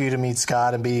exciting for you to meet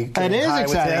Scott and be It is high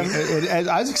exciting. with him.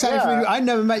 I was excited for you. I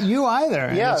never met you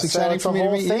either. Yeah, it's exciting so for me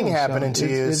to meet you. it's a whole thing happening to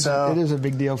you. It is a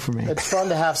big deal for me. It's fun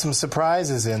to have some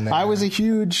surprises in there. I was a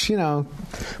huge,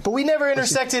 But we never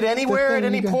intersected anywhere at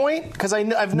any point, because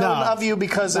I've known of you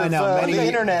because of the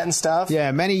internet and stuff.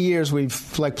 Yeah, many years we've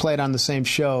played on the same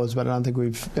shows, but I don't think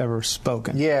we've ever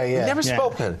spoken. Yeah. We've never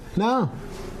spoken.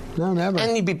 No, never.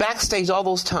 And you'd be backstage all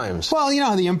those times. Well, you know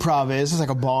how the Improv is. It's like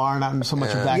a bar, not so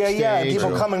much a backstage. Yeah.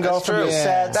 People come and go from your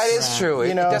sets. That is true.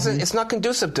 You know, It's not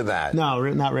conducive to that. No,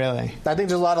 not really. I think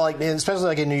there's a lot of, like, especially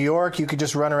like in New York, you could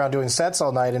just run around doing sets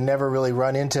all night and never really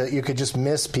run into. You could just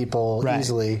miss people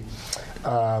easily.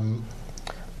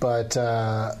 But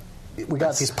we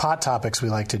got these pot topics we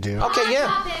like to do. Okay,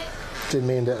 yeah. Didn't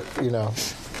mean to,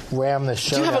 ram the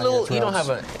show. Do you have down your you don't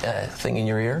throats. have a thing in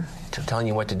your ear telling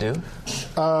you what to do?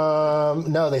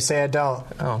 No, they say I don't.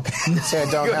 Oh, They say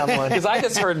I don't have one. because I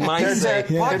just heard mine say.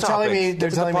 They're telling me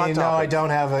no, I don't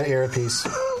have an earpiece.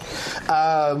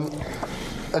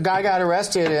 A guy got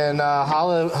arrested in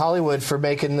Hollywood for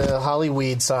making the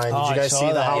Hollyweed sign. Did you guys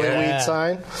see the Hollyweed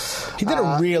sign? He did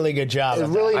a really good job. A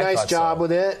really nice job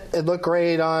with it. It looked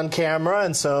great on camera,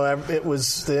 and so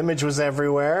the image was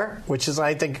everywhere. Which is,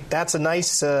 I think, that's a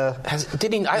nice. I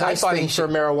thought thing for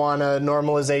marijuana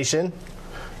normalization.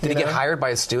 Did he get hired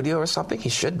by a studio or something? He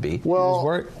should be.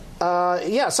 Well,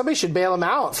 somebody should bail him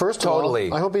out, first of all.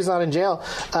 Totally. I hope he's not in jail.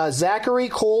 Zachary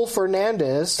Cole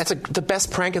Fernandez. That's the best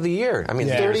prank of the year. I mean,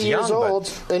 30 years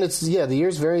old, and the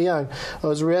year's very young.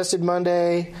 Was arrested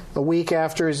Monday, a week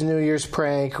after his New Year's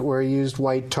prank, where he used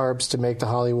white tarps to make the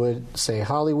Hollywood say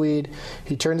Hollyweed.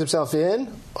 He turned himself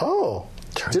in. Oh.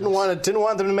 Didn't want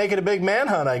them to make it a big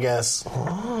manhunt, I guess.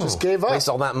 Just gave up. Waste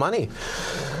all that money.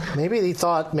 Maybe he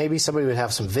thought maybe somebody would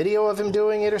have some video of him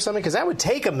doing it or something, because that would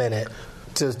take a minute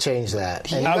to change that.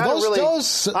 And I've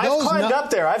climbed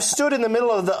up there. I've stood in the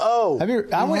middle of the O. I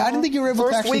didn't think you were able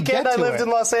to actually get to it. First weekend I lived in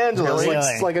Los Angeles.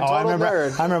 Really? Like a total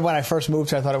nerd. I remember when I first moved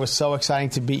here, I thought it was so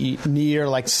exciting to be near,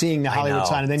 like, seeing the Hollywood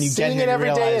sign, and then you get here it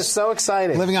every day is so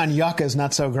exciting. Living on Yucca is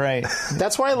not so great.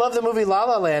 That's why I love the movie La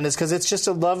La Land, is because it's just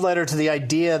a love letter to the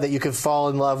idea that you could fall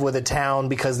in love with a town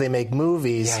because they make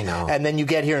movies. Yeah, I know. And then you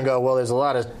get here and go, well, there's a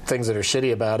lot of things that are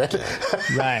shitty about it.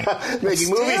 Right. Making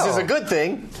movies is a good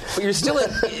thing. But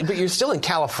you're still in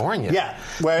California. Yeah,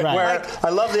 where I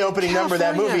love the opening number of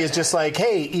that movie is just like,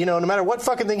 hey, no matter what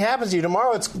fucking thing happens to you,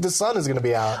 tomorrow the sun is going to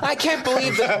be out. I can't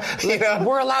believe that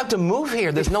we're allowed to move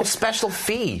here. There's no special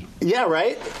fee. Yeah,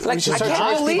 right? Like, I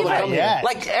can't believe it. Yeah.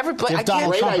 Like, everybody, Give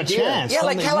Donald Trump a chance. Yeah,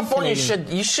 like California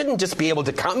you shouldn't just be able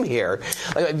to come here,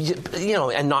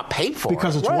 and not pay for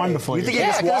because it's wonderful. You think you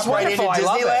just walk right into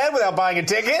Disneyland without buying a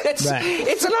ticket?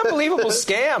 It's an unbelievable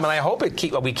scam, and I hope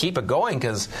we keep it going,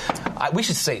 because we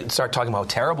should start talking about how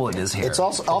terrible it is here. It's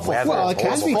also awful. Well, it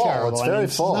can be terrible. It's very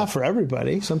full. It's not for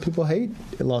everybody. Some people hate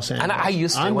Los Angeles. And I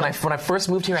used to. When I first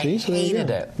moved here, I hated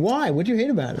it. Why? What did you hate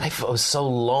about it? I was so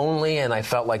lonely, and I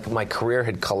felt like my career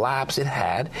had collapsed. It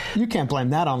had. You can't blame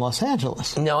that on Los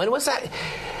Angeles. No, it was that.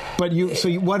 But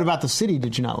what about the city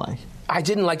did you not like? I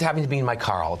didn't like having to be in my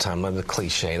car all the time. The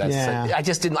cliche. I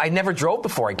just didn't. I never drove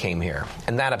before I came here,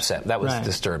 and that was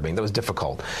disturbing. That was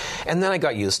difficult. And then I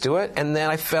got used to it, and then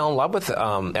I fell in love with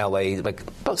L.A. like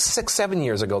about 6-7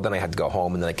 years ago. Then I had to go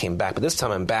home, and then I came back. But this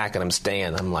time I'm back, and I'm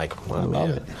staying. I'm like, well, I love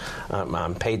it.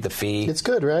 I'm paid the fee. It's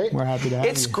good, right? We're happy to have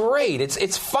you. It's great.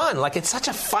 It's fun. Like, it's such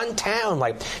a fun town.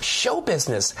 Like, show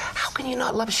business. How can you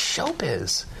not love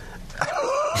showbiz?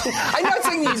 I'm not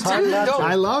saying you do.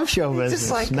 I love show business.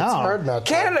 It's hard not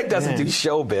to. Canada doesn't do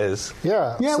showbiz.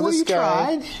 Yeah. Yeah, so well, you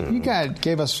tried. You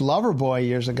gave us Loverboy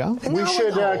years ago. We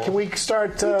should. Can we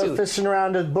start fishing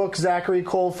around to book Zachary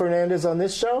Cole Fernandez on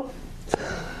this show?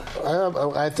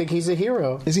 I think he's a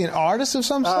hero. Is he an artist of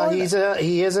some sort?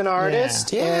 He is an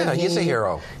artist. Yeah, and he's a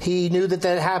hero. He knew that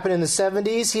happened in the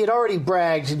 70s. He had already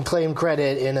bragged and claimed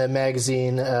credit in a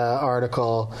magazine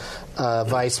article,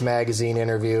 Vice magazine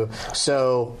interview.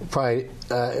 So it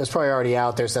was probably already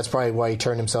out there, so that's probably why he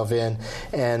turned himself in.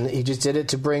 And he just did it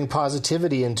to bring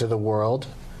positivity into the world.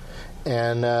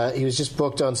 And he was just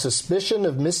booked on suspicion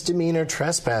of misdemeanor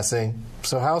trespassing.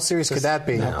 So how serious could that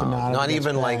be? Not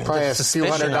even like probably a few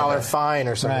 $100 fine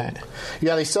or something. Right.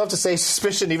 Yeah, they still have to say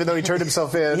suspicion even though he turned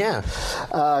himself in. Yeah.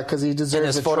 Because he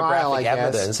deserves a trial, I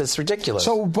guess. Evidence. It's ridiculous.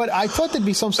 So, but I thought there'd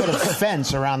be some sort of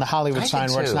fence around the Hollywood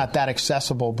sign where it's not that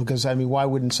accessible because, I mean, why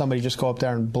wouldn't somebody just go up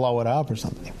there and blow it up or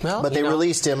something? Well, but they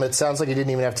released him. It sounds like he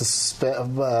didn't even have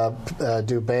to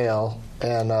do bail.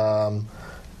 And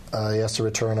he has to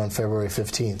return on February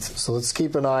 15th. So let's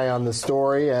keep an eye on the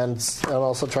story and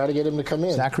also try to get him to come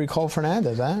in. Zachary Cole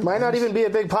Fernandez, huh? Might not even be a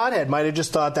big pothead. Might have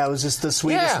just thought that was just the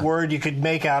sweetest word you could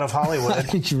make out of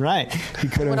Hollywood. You're right. He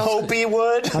could have. Hopi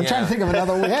wood. I'm trying to think of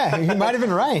another word. Yeah, he might have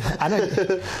been right. I don't.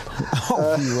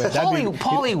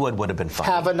 Pollywood would have been fun.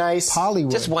 Have a nice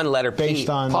Pollywood. Just one letter based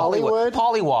on Pollywood.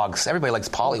 Pollywogs. Everybody likes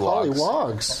pollywogs.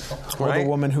 Pollywogs. Or the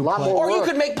woman who played. Or you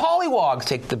could make pollywogs.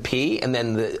 Take the P and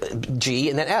then the G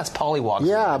and then S. Pollywogs.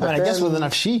 Yeah, but I guess with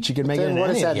enough sheets you could make it into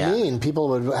anything. What does that mean? People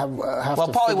would have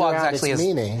to figure out its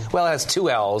meaning. Well, it has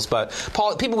 2 L's, but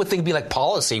people would think it'd be like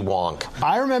policy wonk.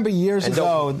 I remember years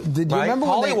ago. Did you remember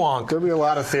Pollywonk? Could be a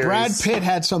lot of theories. Brad Pitt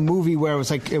had some movie where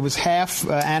it was half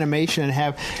animation and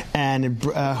half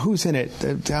who's in it?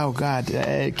 Oh God, Kim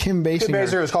Basinger. Kim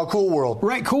Basinger. It's called Cool World.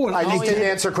 Right, Cool World. I just didn't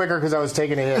answer quicker because I was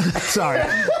taking it in. Sorry.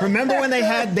 Remember when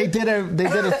they did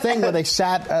a thing where they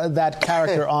sat that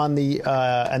character on the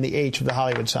H of the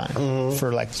Hollywood sign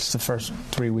for like the first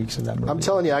 3 weeks of that movie. I'm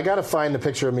telling you, I got to find the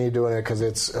picture of me doing it because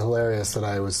it's hilarious.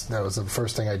 That was the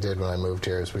first thing I did when I moved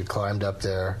here. Is we climbed up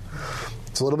there.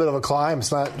 It's a little bit of a climb.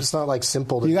 It's not like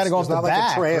simple. You got to go up the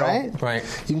back, like a trail. Right?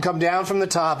 You can come down from the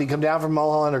top. You can come down from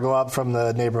Mulholland or go up from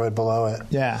the neighborhood below it.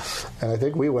 Yeah. And I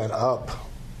think we went up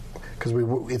because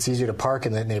it's easier to park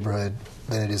in that neighborhood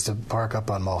than it is to park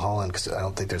up on Mulholland because I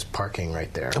don't think there's parking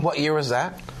right there. And what year was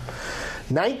that?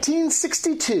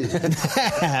 1962.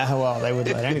 Well, they would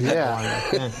let anything go.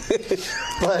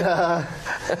 But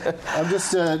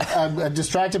I'm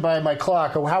distracted by my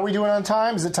clock. How are we doing on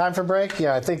time? Is it time for break?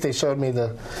 Yeah, I think they showed me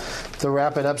the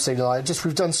wrap it up signal.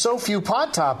 We've done so few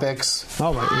pod topics.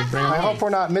 I hope we're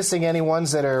not missing any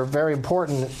ones that are very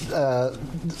important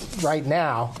right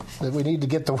now that we need to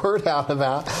get the word out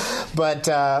about. But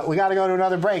we got to go to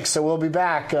another break, so we'll be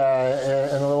back in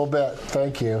a little bit.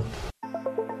 Thank you.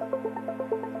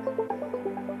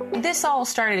 This all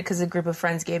started because a group of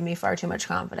friends gave me far too much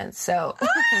confidence. So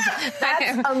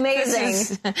that's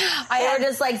amazing. They were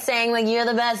just like saying, like, you're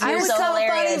the best. You're so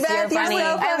hilarious. You're funny.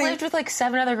 I lived with like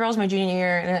 7 other girls my junior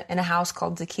year in a house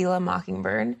called Tequila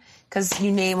Mockingbird because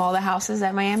you name all the houses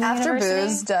at Miami After University.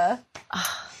 Booze, duh.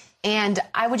 And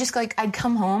I would just I'd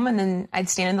come home and then I'd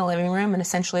stand in the living room and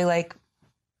essentially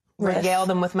regale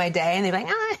them with my day, and they'd be like,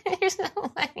 there's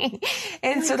no money.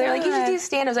 And so they're like, you should do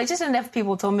stand-ups. Just enough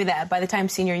people told me that by the time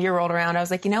senior year rolled around, I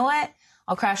was like, you know what?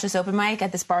 I'll crash this open mic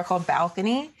at this bar called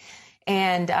Balcony.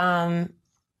 And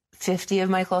 50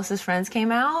 of my closest friends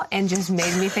came out and just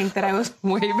made me think that I was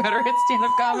way better at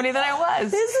stand-up comedy than I was.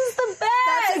 This is the best.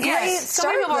 That's a great so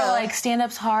many people are like,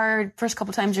 stand-up's hard. First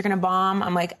couple times you're going to bomb.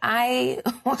 I'm like, I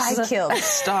killed a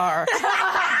star.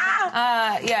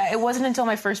 It wasn't until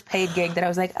my first paid gig that I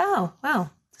was like, oh,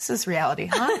 wow, this is reality,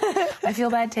 huh? I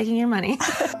feel bad taking your money.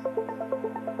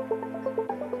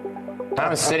 I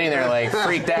was sitting there like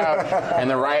freaked out, and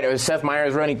the writer, it was Seth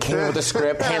Meyers running, came with the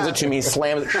script, hands it to me,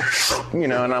 slams it,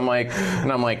 and I'm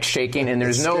like shaking, and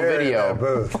there's no video.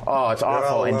 Oh, it's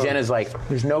awful. And Jen is like,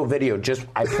 there's no video. Just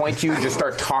I point to you, just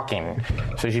start talking.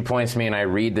 So she points to me, and I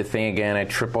read the thing again. I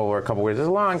trip over a couple words. It's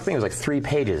a long thing. It was like 3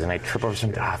 pages, and I trip over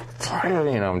something.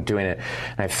 I'm doing it,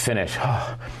 and I finish.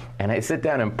 And I sit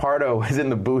down, and Pardo was in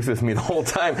the booth with me the whole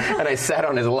time, and I sat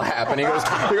on his lap, and he goes,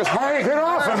 hey, get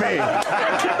off of me!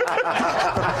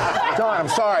 God, I'm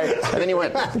sorry. And then he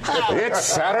went, it's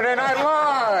Saturday Night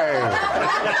Live!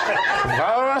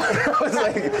 I was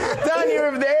like, Don, you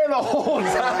were there the whole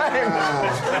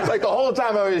time. Like, the whole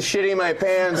time I was shitting my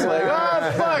pants, like,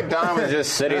 oh, fuck. Don was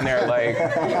just sitting there like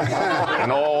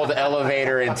an old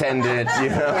elevator attendant,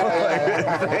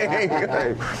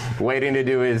 like, waiting to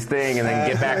do his thing and then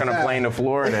get back on a plane to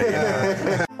Florida,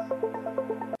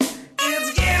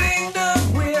 It's getting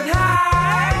up with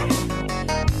high.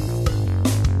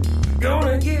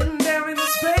 Gonna get down in the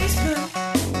basement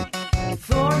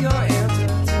for your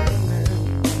entertainment.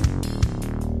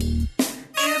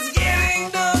 It's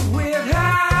getting up with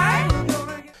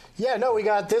high. Yeah, no, we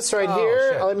got this right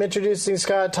here. Shit. I'm introducing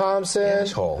Scott Thompson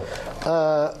to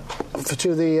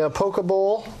the Poke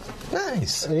Bowl.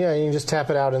 Nice. Yeah, you can just tap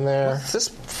it out in there. What's this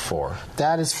for?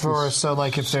 That is for, so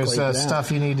like if there's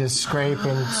stuff you need to scrape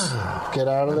and get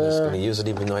out of there. I'm just going to use it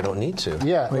even though I don't need to.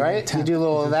 Yeah, right? You do a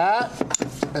little of that,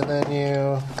 and then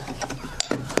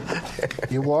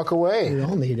you walk away. We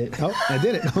all need it. Oh, I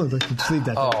did it. Oh, just leave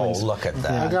that there, please. Look at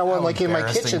that. I got one like in my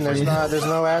kitchen. There's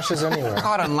no ashes anywhere.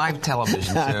 Caught on live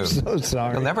television, too. I'm so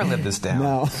sorry. You'll never live this down.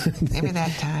 No. Maybe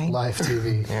that time. Live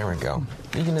TV. There we go.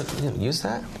 You going to use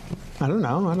that? I don't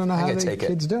know how the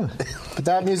kids do it. But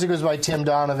that music was by Tim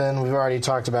Donovan. We've already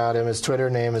talked about him. His Twitter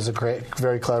name is a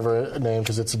very clever name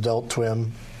because it's Adult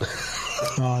Twim.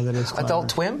 Oh, that is clever.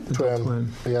 Adult Twim? Twim.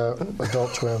 Yeah,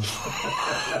 Adult Twim.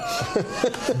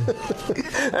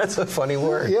 That's a funny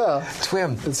word. Yeah.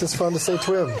 Twim. It's just fun to say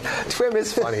twim. Twim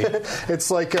is funny.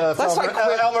 It's like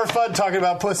Elmer Fudd talking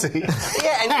about pussy.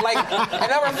 Yeah, and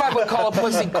Elmer Fudd would call a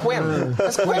pussy quim.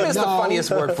 Because quim is the funniest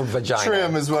word for vagina.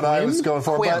 Trim is what I was going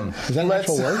for. Quim. Is that an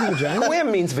actual word for vagina?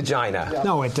 Quim means vagina.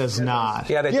 No, it does not.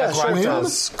 Yeah, that's sure right. it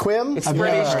does. Quim? It's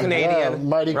British, Canadian.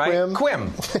 Mighty right? Quim.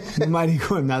 Quim. Mighty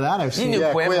Quim. Now that I've seen. You knew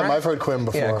Quim, Quim. right? I've heard Quim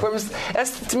before. Yeah,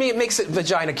 to me, it makes it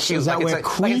vagina cute. Is that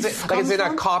like where it's in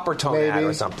a copper tone ad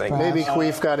or something. Maybe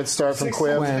Queef got its start from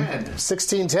Quim.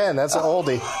 1610. That's an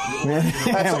oldie.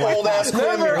 That's an old-ass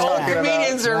Quim you're old talking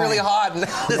comedians about. are really hot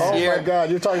this year. Oh, my God.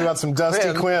 You're talking about some dusty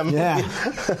Quim. Yeah.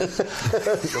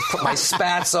 Put my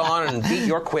spats on and beat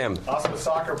your Quim. Also a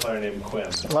soccer player named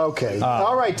Quim. Okay.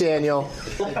 All right, Daniel.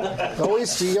 He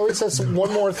always has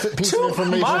one more piece of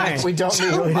information we don't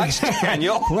need. Too much,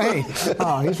 Daniel. Wait.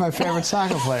 Oh, he's my favorite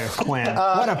soccer player, Quinn.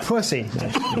 What a pussy.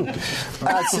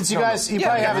 Since you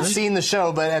probably haven't seen the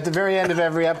show, but at the very end of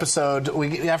every episode,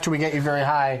 after we get you very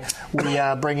high, we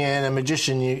bring in a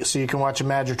magician so you can watch a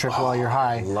magic trick while you're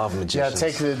high. I love magicians. Yeah,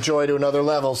 take the joy to another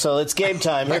level. So it's game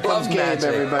time. Here comes Gabe,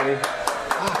 everybody.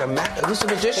 Who's a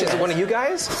magician? Is it one of you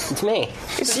guys? It's me.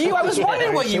 It's you. I was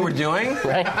wondering what you were doing.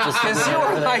 Right? Because you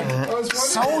were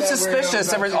so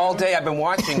suspicious all day. I've been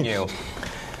watching you.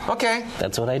 Okay.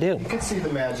 That's what I do. You can see the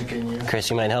magic in you. Chris,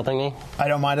 you mind helping me? I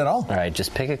don't mind at all. All right,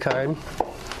 just pick a card.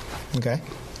 Okay.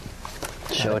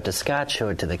 Show it to Scott. Show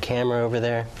it to the camera over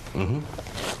there. Mm-hmm.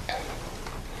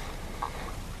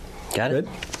 Got it? Good.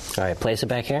 All right, place it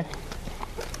back here.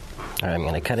 All right, I'm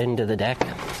going to cut it into the deck.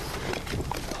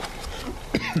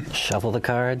 Shuffle the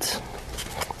cards.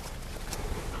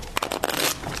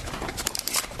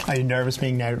 Are you nervous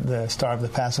being the star of the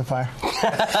pacifier?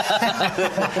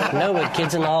 No, but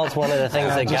Kids in the Hall is one of the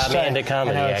things that got me into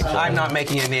comedy, actually. I'm not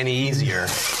making it any easier.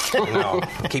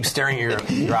 Keep staring at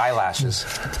your eyelashes.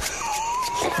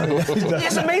 He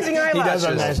has amazing eyelashes. He does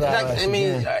have nice eyelashes. I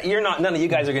mean, none of you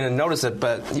guys are going to notice it,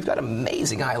 but you've got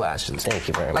amazing eyelashes. Thank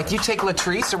you very much. Like you take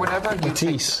Latrice or whatever.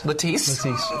 Latisse.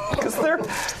 Because they're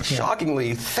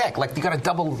shockingly thick. Like you got a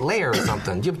double layer or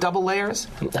something. Do you have double layers?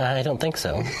 I don't think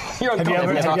so. Have you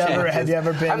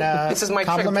ever been this is my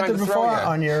complimented trick before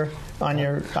on your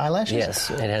eyelashes?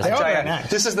 Yes, it has. Nice.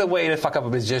 This is the way to fuck up a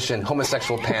magician.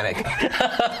 Homosexual panic.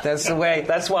 That's the way.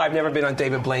 That's why I've never been on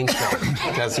David Blaine's show,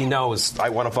 because he knows I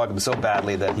want to fuck him so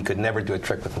badly that he could never do a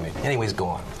trick with me. Anyways, go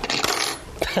on. All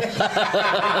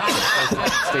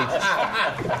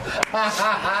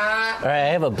right, I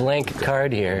have a blank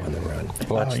card here.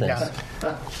 Watch this.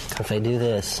 If I do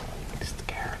this.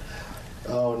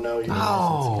 Oh, no, you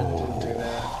didn't do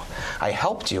that. I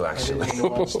helped you, actually. I didn't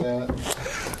watch that.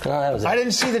 Well, that was I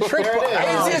didn't see the trick. I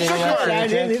didn't see the trick card.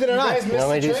 Neither did I. You guys missed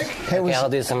the trick? Okay, I'll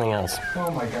do something else.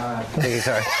 Oh, my God. Take a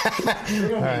card. We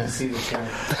don't need to see this guy.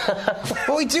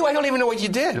 Well, we do. I don't even know what you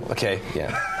did. Okay,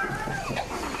 yeah.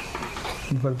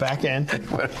 Put it back in.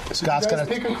 Scott's gonna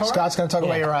talk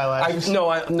about your eyelashes.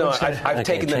 I've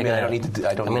taken them in. I don't need to.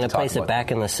 I'm going to place it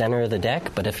back in the center of the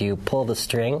deck, but if you pull the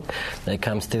string that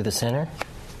comes through the center,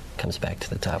 it comes back to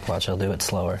the top. Watch, I'll do it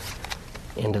slower.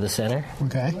 Into the center.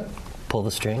 Okay. Pull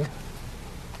the string.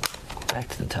 Back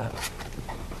to the top.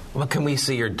 Well, can we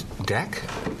see your deck?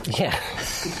 Yeah.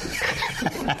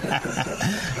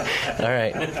 All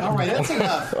right. All right, that's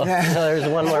enough. No, there's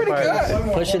one more part.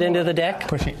 Good. Push it into the deck.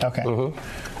 Push it. Okay.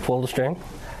 Mm-hmm. Pull the string.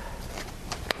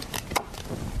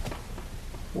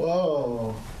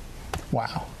 Whoa.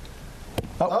 Wow.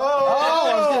 Oh,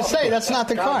 I was going to say, that's not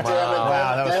the card.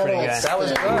 Wow, that was pretty good. That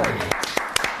was good.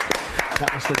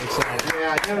 That was pretty exciting.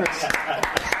 Yeah, I never.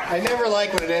 I never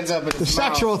like when it ends up in his mouth. The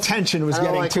sexual tension was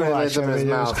getting too much. It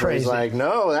was crazy. He's like,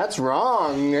 no, that's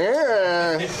wrong.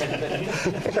 Yeah.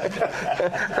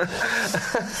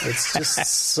 It's just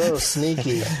so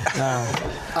sneaky.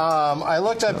 I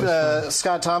looked up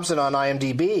Scott Thompson on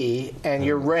IMDb, and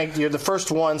you're ranked. You're the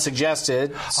first one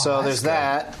suggested, so there's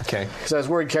that. Okay. Because I was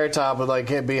worried Carrot Top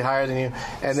would be higher than you,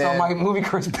 and so my movie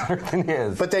career is better than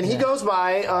his. But then he goes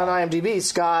by on IMDb,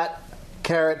 Scott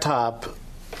Carrot Top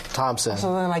Thompson.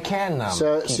 So then I can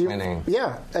keep winning.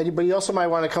 Yeah, but you also might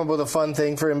want to come up with a fun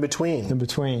thing for in between. In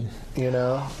between. You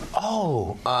know?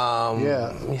 Oh.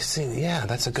 Yeah. Let me see. Yeah,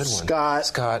 that's a good one.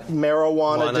 Scott.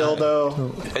 Marijuana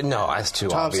dildo. No, that's too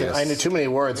Thompson. obvious. I knew too many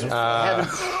words.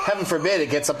 Heaven forbid it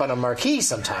gets up on a marquee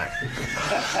sometime.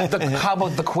 How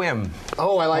about the Quim?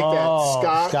 Oh, I like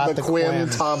that. Scott the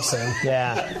Quim Thompson.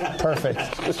 Yeah, perfect. I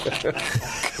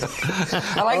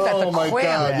like that. The my Quim.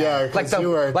 God, yeah. Like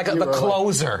the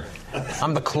closer.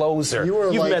 I'm the closer.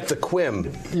 You've met the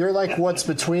Quim. You're like what's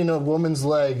between a woman's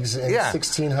legs in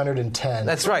 1610.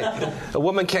 That's right. A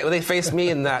woman can't. They face me,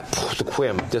 and the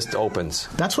Quim just opens.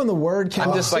 That's when the word came.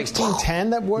 I'm just like 1610.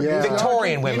 That word. Yeah.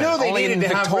 Victorian women. You know they only needed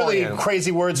to have really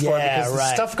crazy words for it because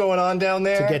the stuff going on down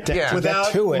there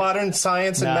without modern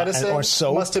science and medicine or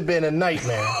soap. Must have been a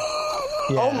nightmare.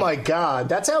 Yeah. Oh my God!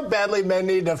 That's how badly men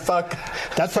need to fuck.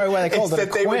 That's probably why they called it a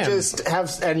that they would just have,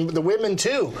 and the women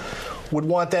too would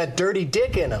want that dirty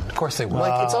dick in them. Of course they would.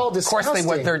 Like it's all disgusting. Of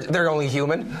course they would. They're only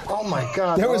human. Oh my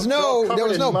God! There was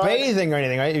no bathing or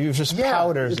anything, right? It was just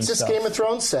powders. It's and just stuff. Game of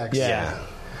Thrones sex. Yeah,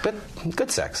 but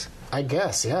good sex. I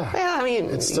guess. Yeah. Yeah, I mean,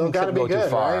 it's still got to be go good, too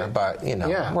far, right? But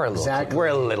we're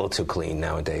a little too clean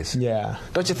nowadays. Yeah.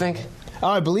 Don't you think? Oh,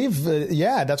 I believe,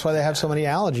 that's why they have so many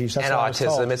allergies. That's and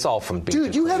autism. It's all from being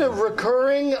Dude, you had a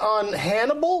recurring on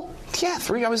Hannibal? Yeah,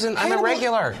 3. I'm a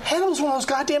regular. Hannibal's one of those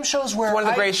goddamn shows where one of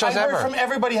the greatest shows I ever. heard from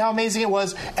everybody how amazing it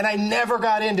was, and I never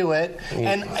got into it.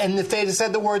 Yeah. And if they'd have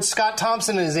said the word Scott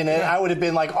Thompson is in it, I would have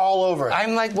been like all over it.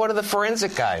 I'm like one of the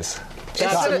forensic guys.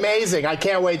 That's amazing. I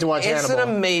can't wait to watch Hannibal. It's an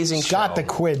amazing Scott show. the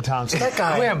Quid Thompson. That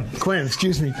guy. Quim,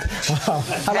 excuse me.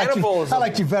 I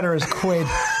liked you better as Quid.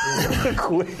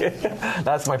 Quid.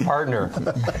 That's my partner.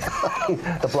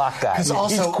 The black guy. He's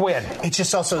Quid. It's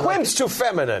just also Quim's too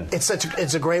feminine. It's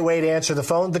a great way to answer the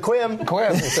phone. The Quim.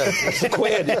 It's the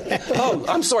Quid. Oh,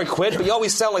 I'm sorry, Quid, but you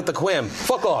always sound like the Quim.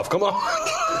 Fuck off. Come on.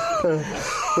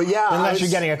 But yeah, unless you're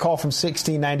getting a call from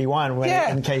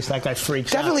 1691, in case that guy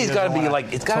freaks out. Definitely, it's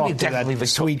got to be definitely the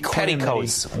sweet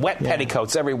petticoats, wet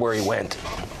petticoats everywhere he went.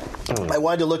 I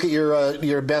wanted to look at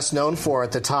your best known for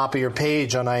at the top of your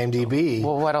page on IMDb.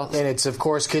 Well, what else? And it's, of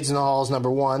course, Kids in the Hall is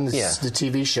 #1. This is the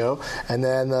TV show. And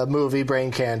then the movie,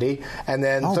 Brain Candy. And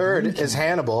then third is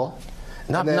Hannibal.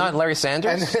 Not Larry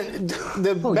Sanders? And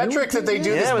the metric that they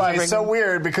do this by is so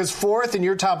weird because fourth in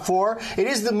your top 4, it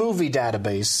is the movie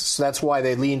database. So that's why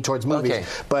they lean towards movies. Okay.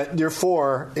 But your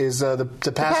 4 is the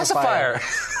pacifier.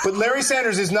 But Larry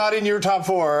Sanders is not in your top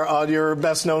 4 on your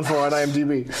best known for on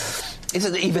IMDb. Is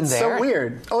it even there? So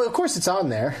weird. Oh, of course it's on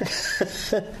there.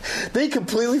 They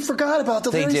completely forgot about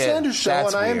the Larry Sanders show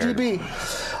on IMDb. Weird.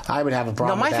 I would have a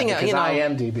problem with that because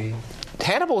IMDb.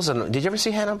 Hannibal's did you ever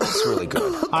see Hannibal? It's really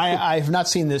good. I've not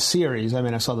seen this series. I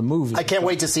mean, I saw the movie. I can't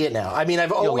wait to see it now. I mean,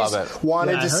 I've always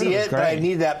wanted to see it, but I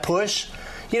need that push.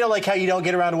 You know, like how you don't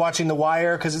get around to watching The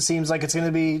Wire because it seems like it's going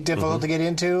to be difficult to get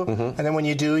into, and then when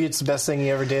you do, it's the best thing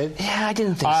you ever did. Yeah, I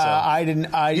didn't think so. I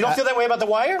didn't. You don't feel that way about The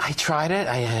Wire? I tried it.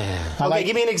 Okay,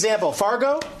 give me an example.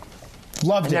 Fargo?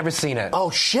 Loved I've never seen it.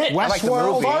 Oh, shit. I like the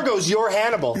movie. Fargo's your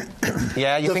Hannibal.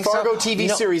 Yeah, you think so? The Fargo TV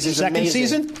series is second amazing.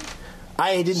 Season?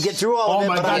 I didn't get through all of it,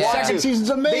 but I want to. Second season's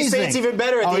amazing. They say it's even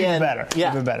better at the end.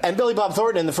 Even better. And Billy Bob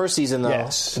Thornton in the first season, though.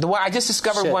 Yes. I just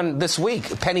discovered one this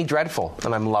week, Penny Dreadful,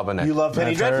 and I'm loving it. You love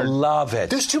Penny Dreadful? Love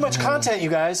it. There's too much content, you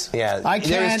guys. Yeah,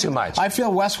 there is too much. I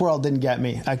feel Westworld didn't get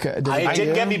me. It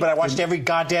didn't get me, but I watched every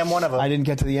goddamn one of them. I didn't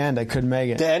get to the end. I couldn't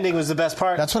make it. The ending was the best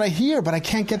part. That's what I hear, but I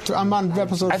can't get through. I'm on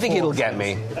episode 4. I think it'll get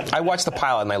me. I watched the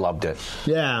pilot and I loved it.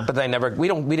 Yeah. But we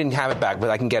didn't have it back,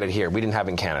 but I can get it here. We didn't have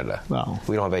it in Canada. Well.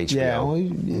 We don't have HBO. You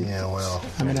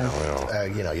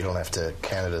don't have to.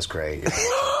 Canada's great. You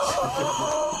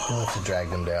don't have to drag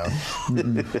them down.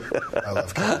 I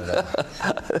love Canada.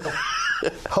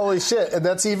 Holy shit! And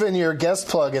that's even your guest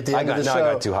plug at the end of the show.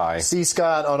 I got too high. See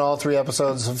Scott on all 3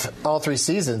 episodes of all 3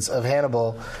 seasons of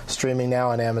Hannibal, streaming now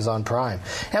on Amazon Prime.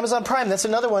 Amazon Prime, that's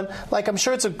another one. Like, I'm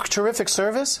sure it's a terrific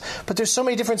service, but there's so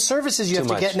many different services you have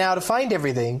to get now to find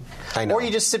everything. I know. Or you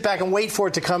just sit back and wait for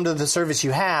it to come to the service you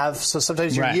have. So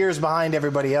sometimes you're years behind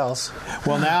everybody else.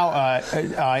 Well, now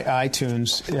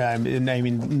iTunes,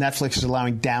 Netflix is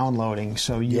allowing downloading,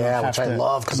 so you don't have which I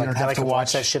love because I don't have to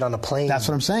watch that shit on a plane. That's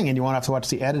what I'm saying, and you won't have to to watch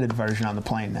the edited version on the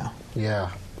plane now.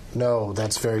 Yeah. No,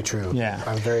 that's very true. Yeah.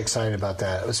 I'm very excited about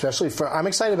that.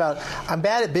 I'm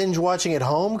bad at binge watching at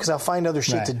home because I'll find other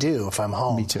shit to do if I'm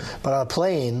home. Me too. But on a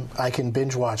plane, I can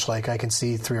binge watch, I can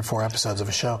see 3 or 4 episodes of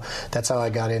a show. That's how I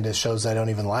got into shows I don't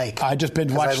even like. I just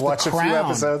binge watched The Crown a few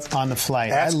episodes on the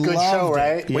flight. That's a good show,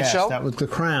 right? Yes, Which show? That was The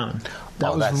Crown.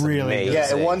 That was really good.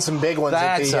 Yeah, it won some big ones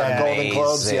at the Golden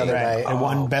Globes the other night. It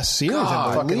won Best Series,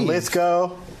 I believe. Fucking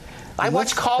Lithgow. I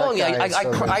watched Colony. I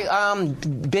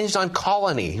binged on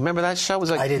Colony. Remember that show? It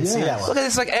was like, I didn't see that one. Look,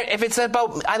 it's like if it's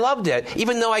about, I loved it,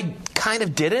 even though I kind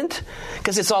of didn't,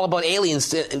 because it's all about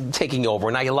aliens taking over,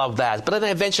 and I love that. But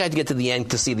then eventually I had to get to the end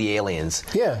to see the aliens.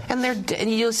 Yeah, and and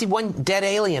you see one dead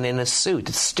alien in a suit.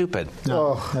 It's stupid.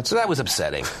 No, so that was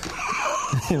upsetting.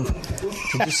 Did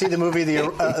you see the movie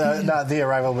not The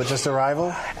Arrival, but just Arrival?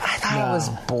 I thought it was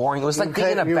boring. It was like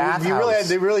being in a bathhouse.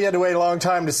 They really had to wait a long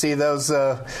time to see those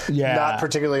not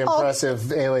particularly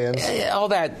impressive aliens. All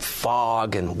that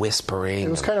fog and whispering.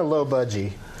 It was kind of low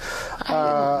budgie.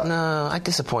 No, it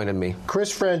disappointed me.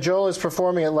 Chris Frangiola is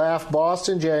performing at Laugh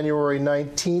Boston January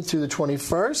 19th through the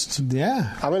 21st.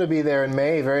 Yeah. I'm going to be there in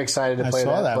May. Very excited to play that.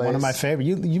 I saw that. Place. One of my favorite.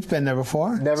 You've been there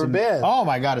before? Never been. Oh,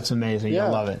 my God. It's amazing. You'll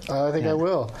love it. I think I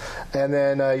will. And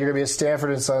then you're going to be at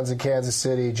Stanford & Sons in Kansas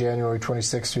City January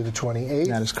 26th through the 28th.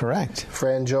 That is correct.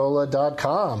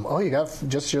 Frangiola.com. Oh, you got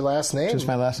just your last name? Just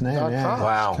my last name, yeah.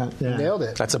 Wow. You nailed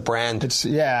it. That's a brand. It's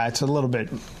a little bit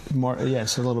more. Yeah,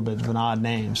 it's a little bit of an odd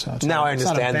name. So now I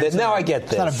understand that. Now I get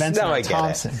this. It's not a Benson now I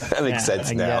Thompson. get it. That makes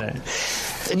sense now.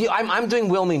 I'm doing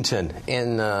Wilmington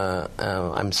in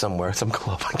I'm somewhere, some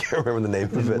club. I can't remember the name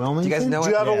of it. Wilmington? Do you guys know it? Do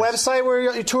you have a website where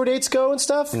your tour dates go and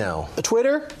stuff? No. A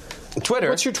Twitter?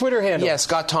 What's your Twitter handle? Yeah,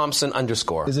 Scott Thompson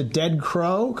 _ Is it Dead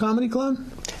Crow Comedy Club?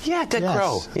 Yeah, Dead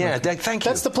Crow. Yeah, thank you.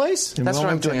 That's the place? That's what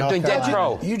I'm doing. I'm doing Dead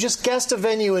Crow. You just guessed a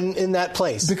venue in that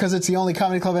place. Because it's the only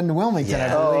comedy club in Wilmington, I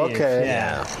believe. Oh, okay.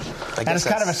 Yeah. And it's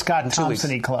kind of a Scott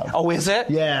Thompson-y club. Oh, is it?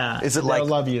 Yeah. Is it like... They'll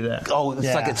love you there. Oh,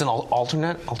 it's like it's an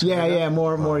alternate? Yeah,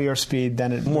 more your speed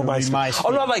than it more my speed. Oh,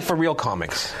 not like for real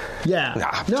comics. Yeah.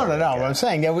 No. What I'm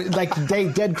saying,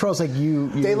 Dead Crow's like you...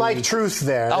 They like truth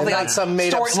there. Oh, they like some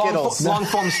made-up Skittles.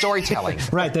 Long-form storytelling.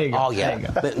 Right, there you go. Oh,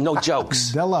 yeah. No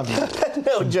jokes. They'll love you.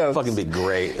 No jokes. Fucking be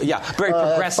great. Yeah, very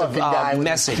progressive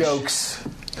message. Jokes.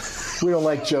 We don't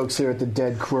like jokes here at the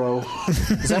Dead Crow.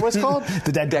 Is that what it's called?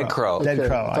 The Dead Crow. Dead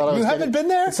Crow. You haven't been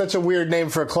there? It's such a weird name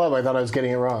for a club. I thought I was getting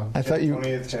it wrong. I thought you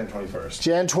 20th, Jan 21st.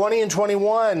 Jan 20 and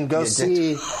 21. Go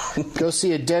see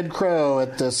a Dead Crow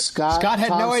at the Scott. Scott had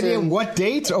no idea what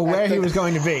dates or where he was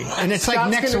going to be, and it's like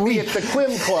next week. Be at the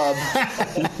Quim Club.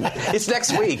 It's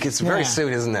next week. It's very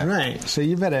soon, isn't it? Right. So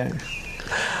you better.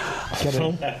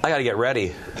 I got to get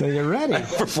ready. Gotta get ready. I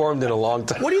performed in a long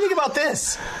time. What do you think about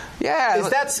this? Yeah.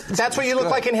 That's what you look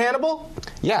like in Hannibal?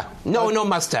 Yeah. No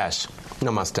mustache.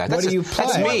 No mustache. What do you play?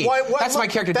 That's me. That's my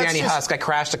character, Danny Husk. I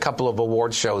crashed a couple of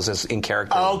award shows in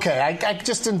character. Oh, okay. I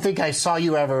just didn't think I saw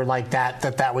you ever like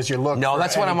that was your look. No,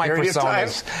 that's one of my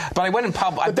personas. But I went in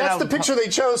public. But that's the picture they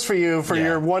chose for you for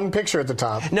your one picture at the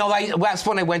top. No, that's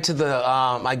when I went to the,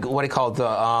 what do you call it,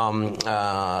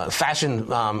 the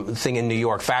fashion thing in New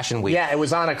York, Fashion Week. Yeah, it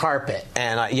was on a carpet.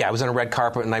 And I was on a red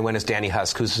carpet, and I went as Danny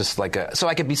Husk, who's just like so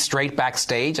I could be straight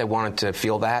backstage. I wanted to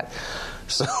feel that.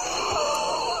 So...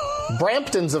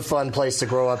 Brampton's a fun place to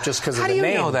grow up just because of the name. How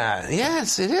do you know that?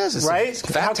 Yes, it is. It's right?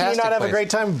 How can you not have place. A great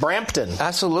time in Brampton?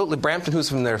 Absolutely. Brampton, who's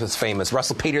from there is famous.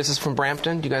 Russell Peters is from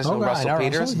Brampton. Do you guys know Russell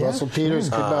Peters? Russell Peters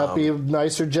could not be a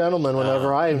nicer gentleman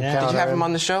whenever I encounter him. Did you have him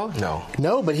on the show? No.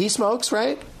 No, but he smokes,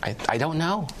 right? I don't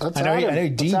know. I know he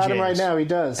DJs. Let's add him right now. He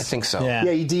does. I think so. Yeah,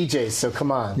 he DJs, so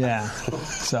come on. Yeah.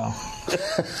 So...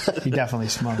 he definitely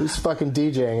smokes. Who's fucking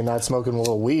DJing and not smoking a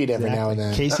little weed every now and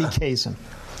then? Casey Kasem.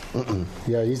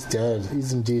 Yeah, he's dead.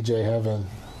 He's in DJ heaven.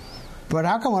 But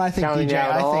how come when I think Counting DJ,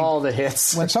 out I think all the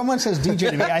hits. When someone says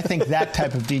DJ to me, I think that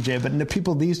type of DJ. But the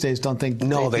people these days don't think.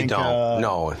 No, they don't.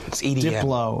 No, it's EDM.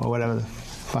 Diplo or whatever the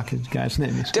fuck his guy's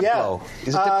name is. Diplo. Yeah.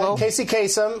 Is it Diplo? Casey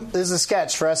Kasem. This is a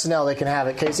sketch for SNL. They can have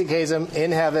it. Casey Kasem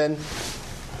in heaven.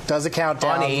 Does a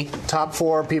countdown. Funny. Top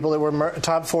 40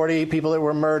 people that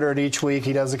were murdered each week.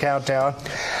 He does a countdown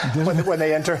when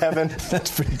they enter heaven.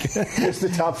 That's pretty good. Here's the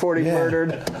top 40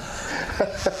 murdered.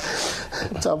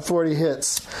 Top 40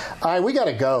 hits. All right, we got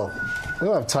to go. We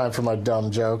don't have time for my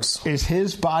dumb jokes. Is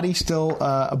his body still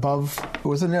above?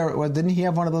 Didn't he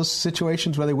have one of those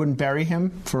situations where they wouldn't bury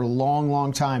him for a long,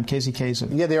 long time? Casey Kasem.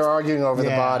 Yeah, they were arguing over the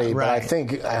body, right.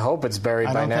 But I hope it's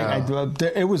buried by now.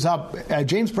 It was up.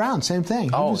 James Brown, same thing.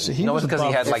 He was because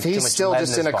he had like too much he's still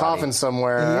just in a coffin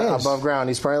somewhere above ground.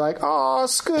 He's probably like, "Oh,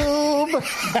 Scoob,"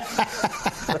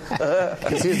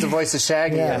 because he's the voice of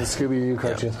Shaggy in the Scooby-Doo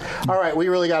cartoons. All right, we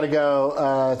really got to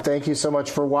go. Thank you so much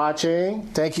for watching.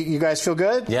 Thank you. You guys feel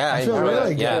good? Yeah, I feel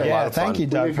really good. Yeah, thank you,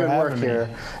 Doug, for having me. Here.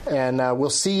 And we'll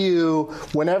see you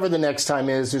whenever the next time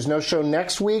is. There's no show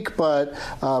next week, but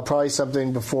probably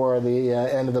something before the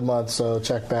end of the month. So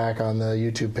check back on the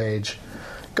YouTube page.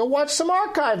 Go watch some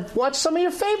archive. Watch some of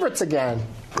your favorites again.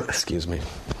 Excuse me.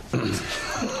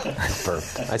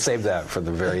 Burped. I saved that for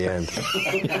the very end.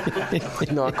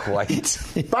 Not quite.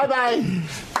 Bye-bye.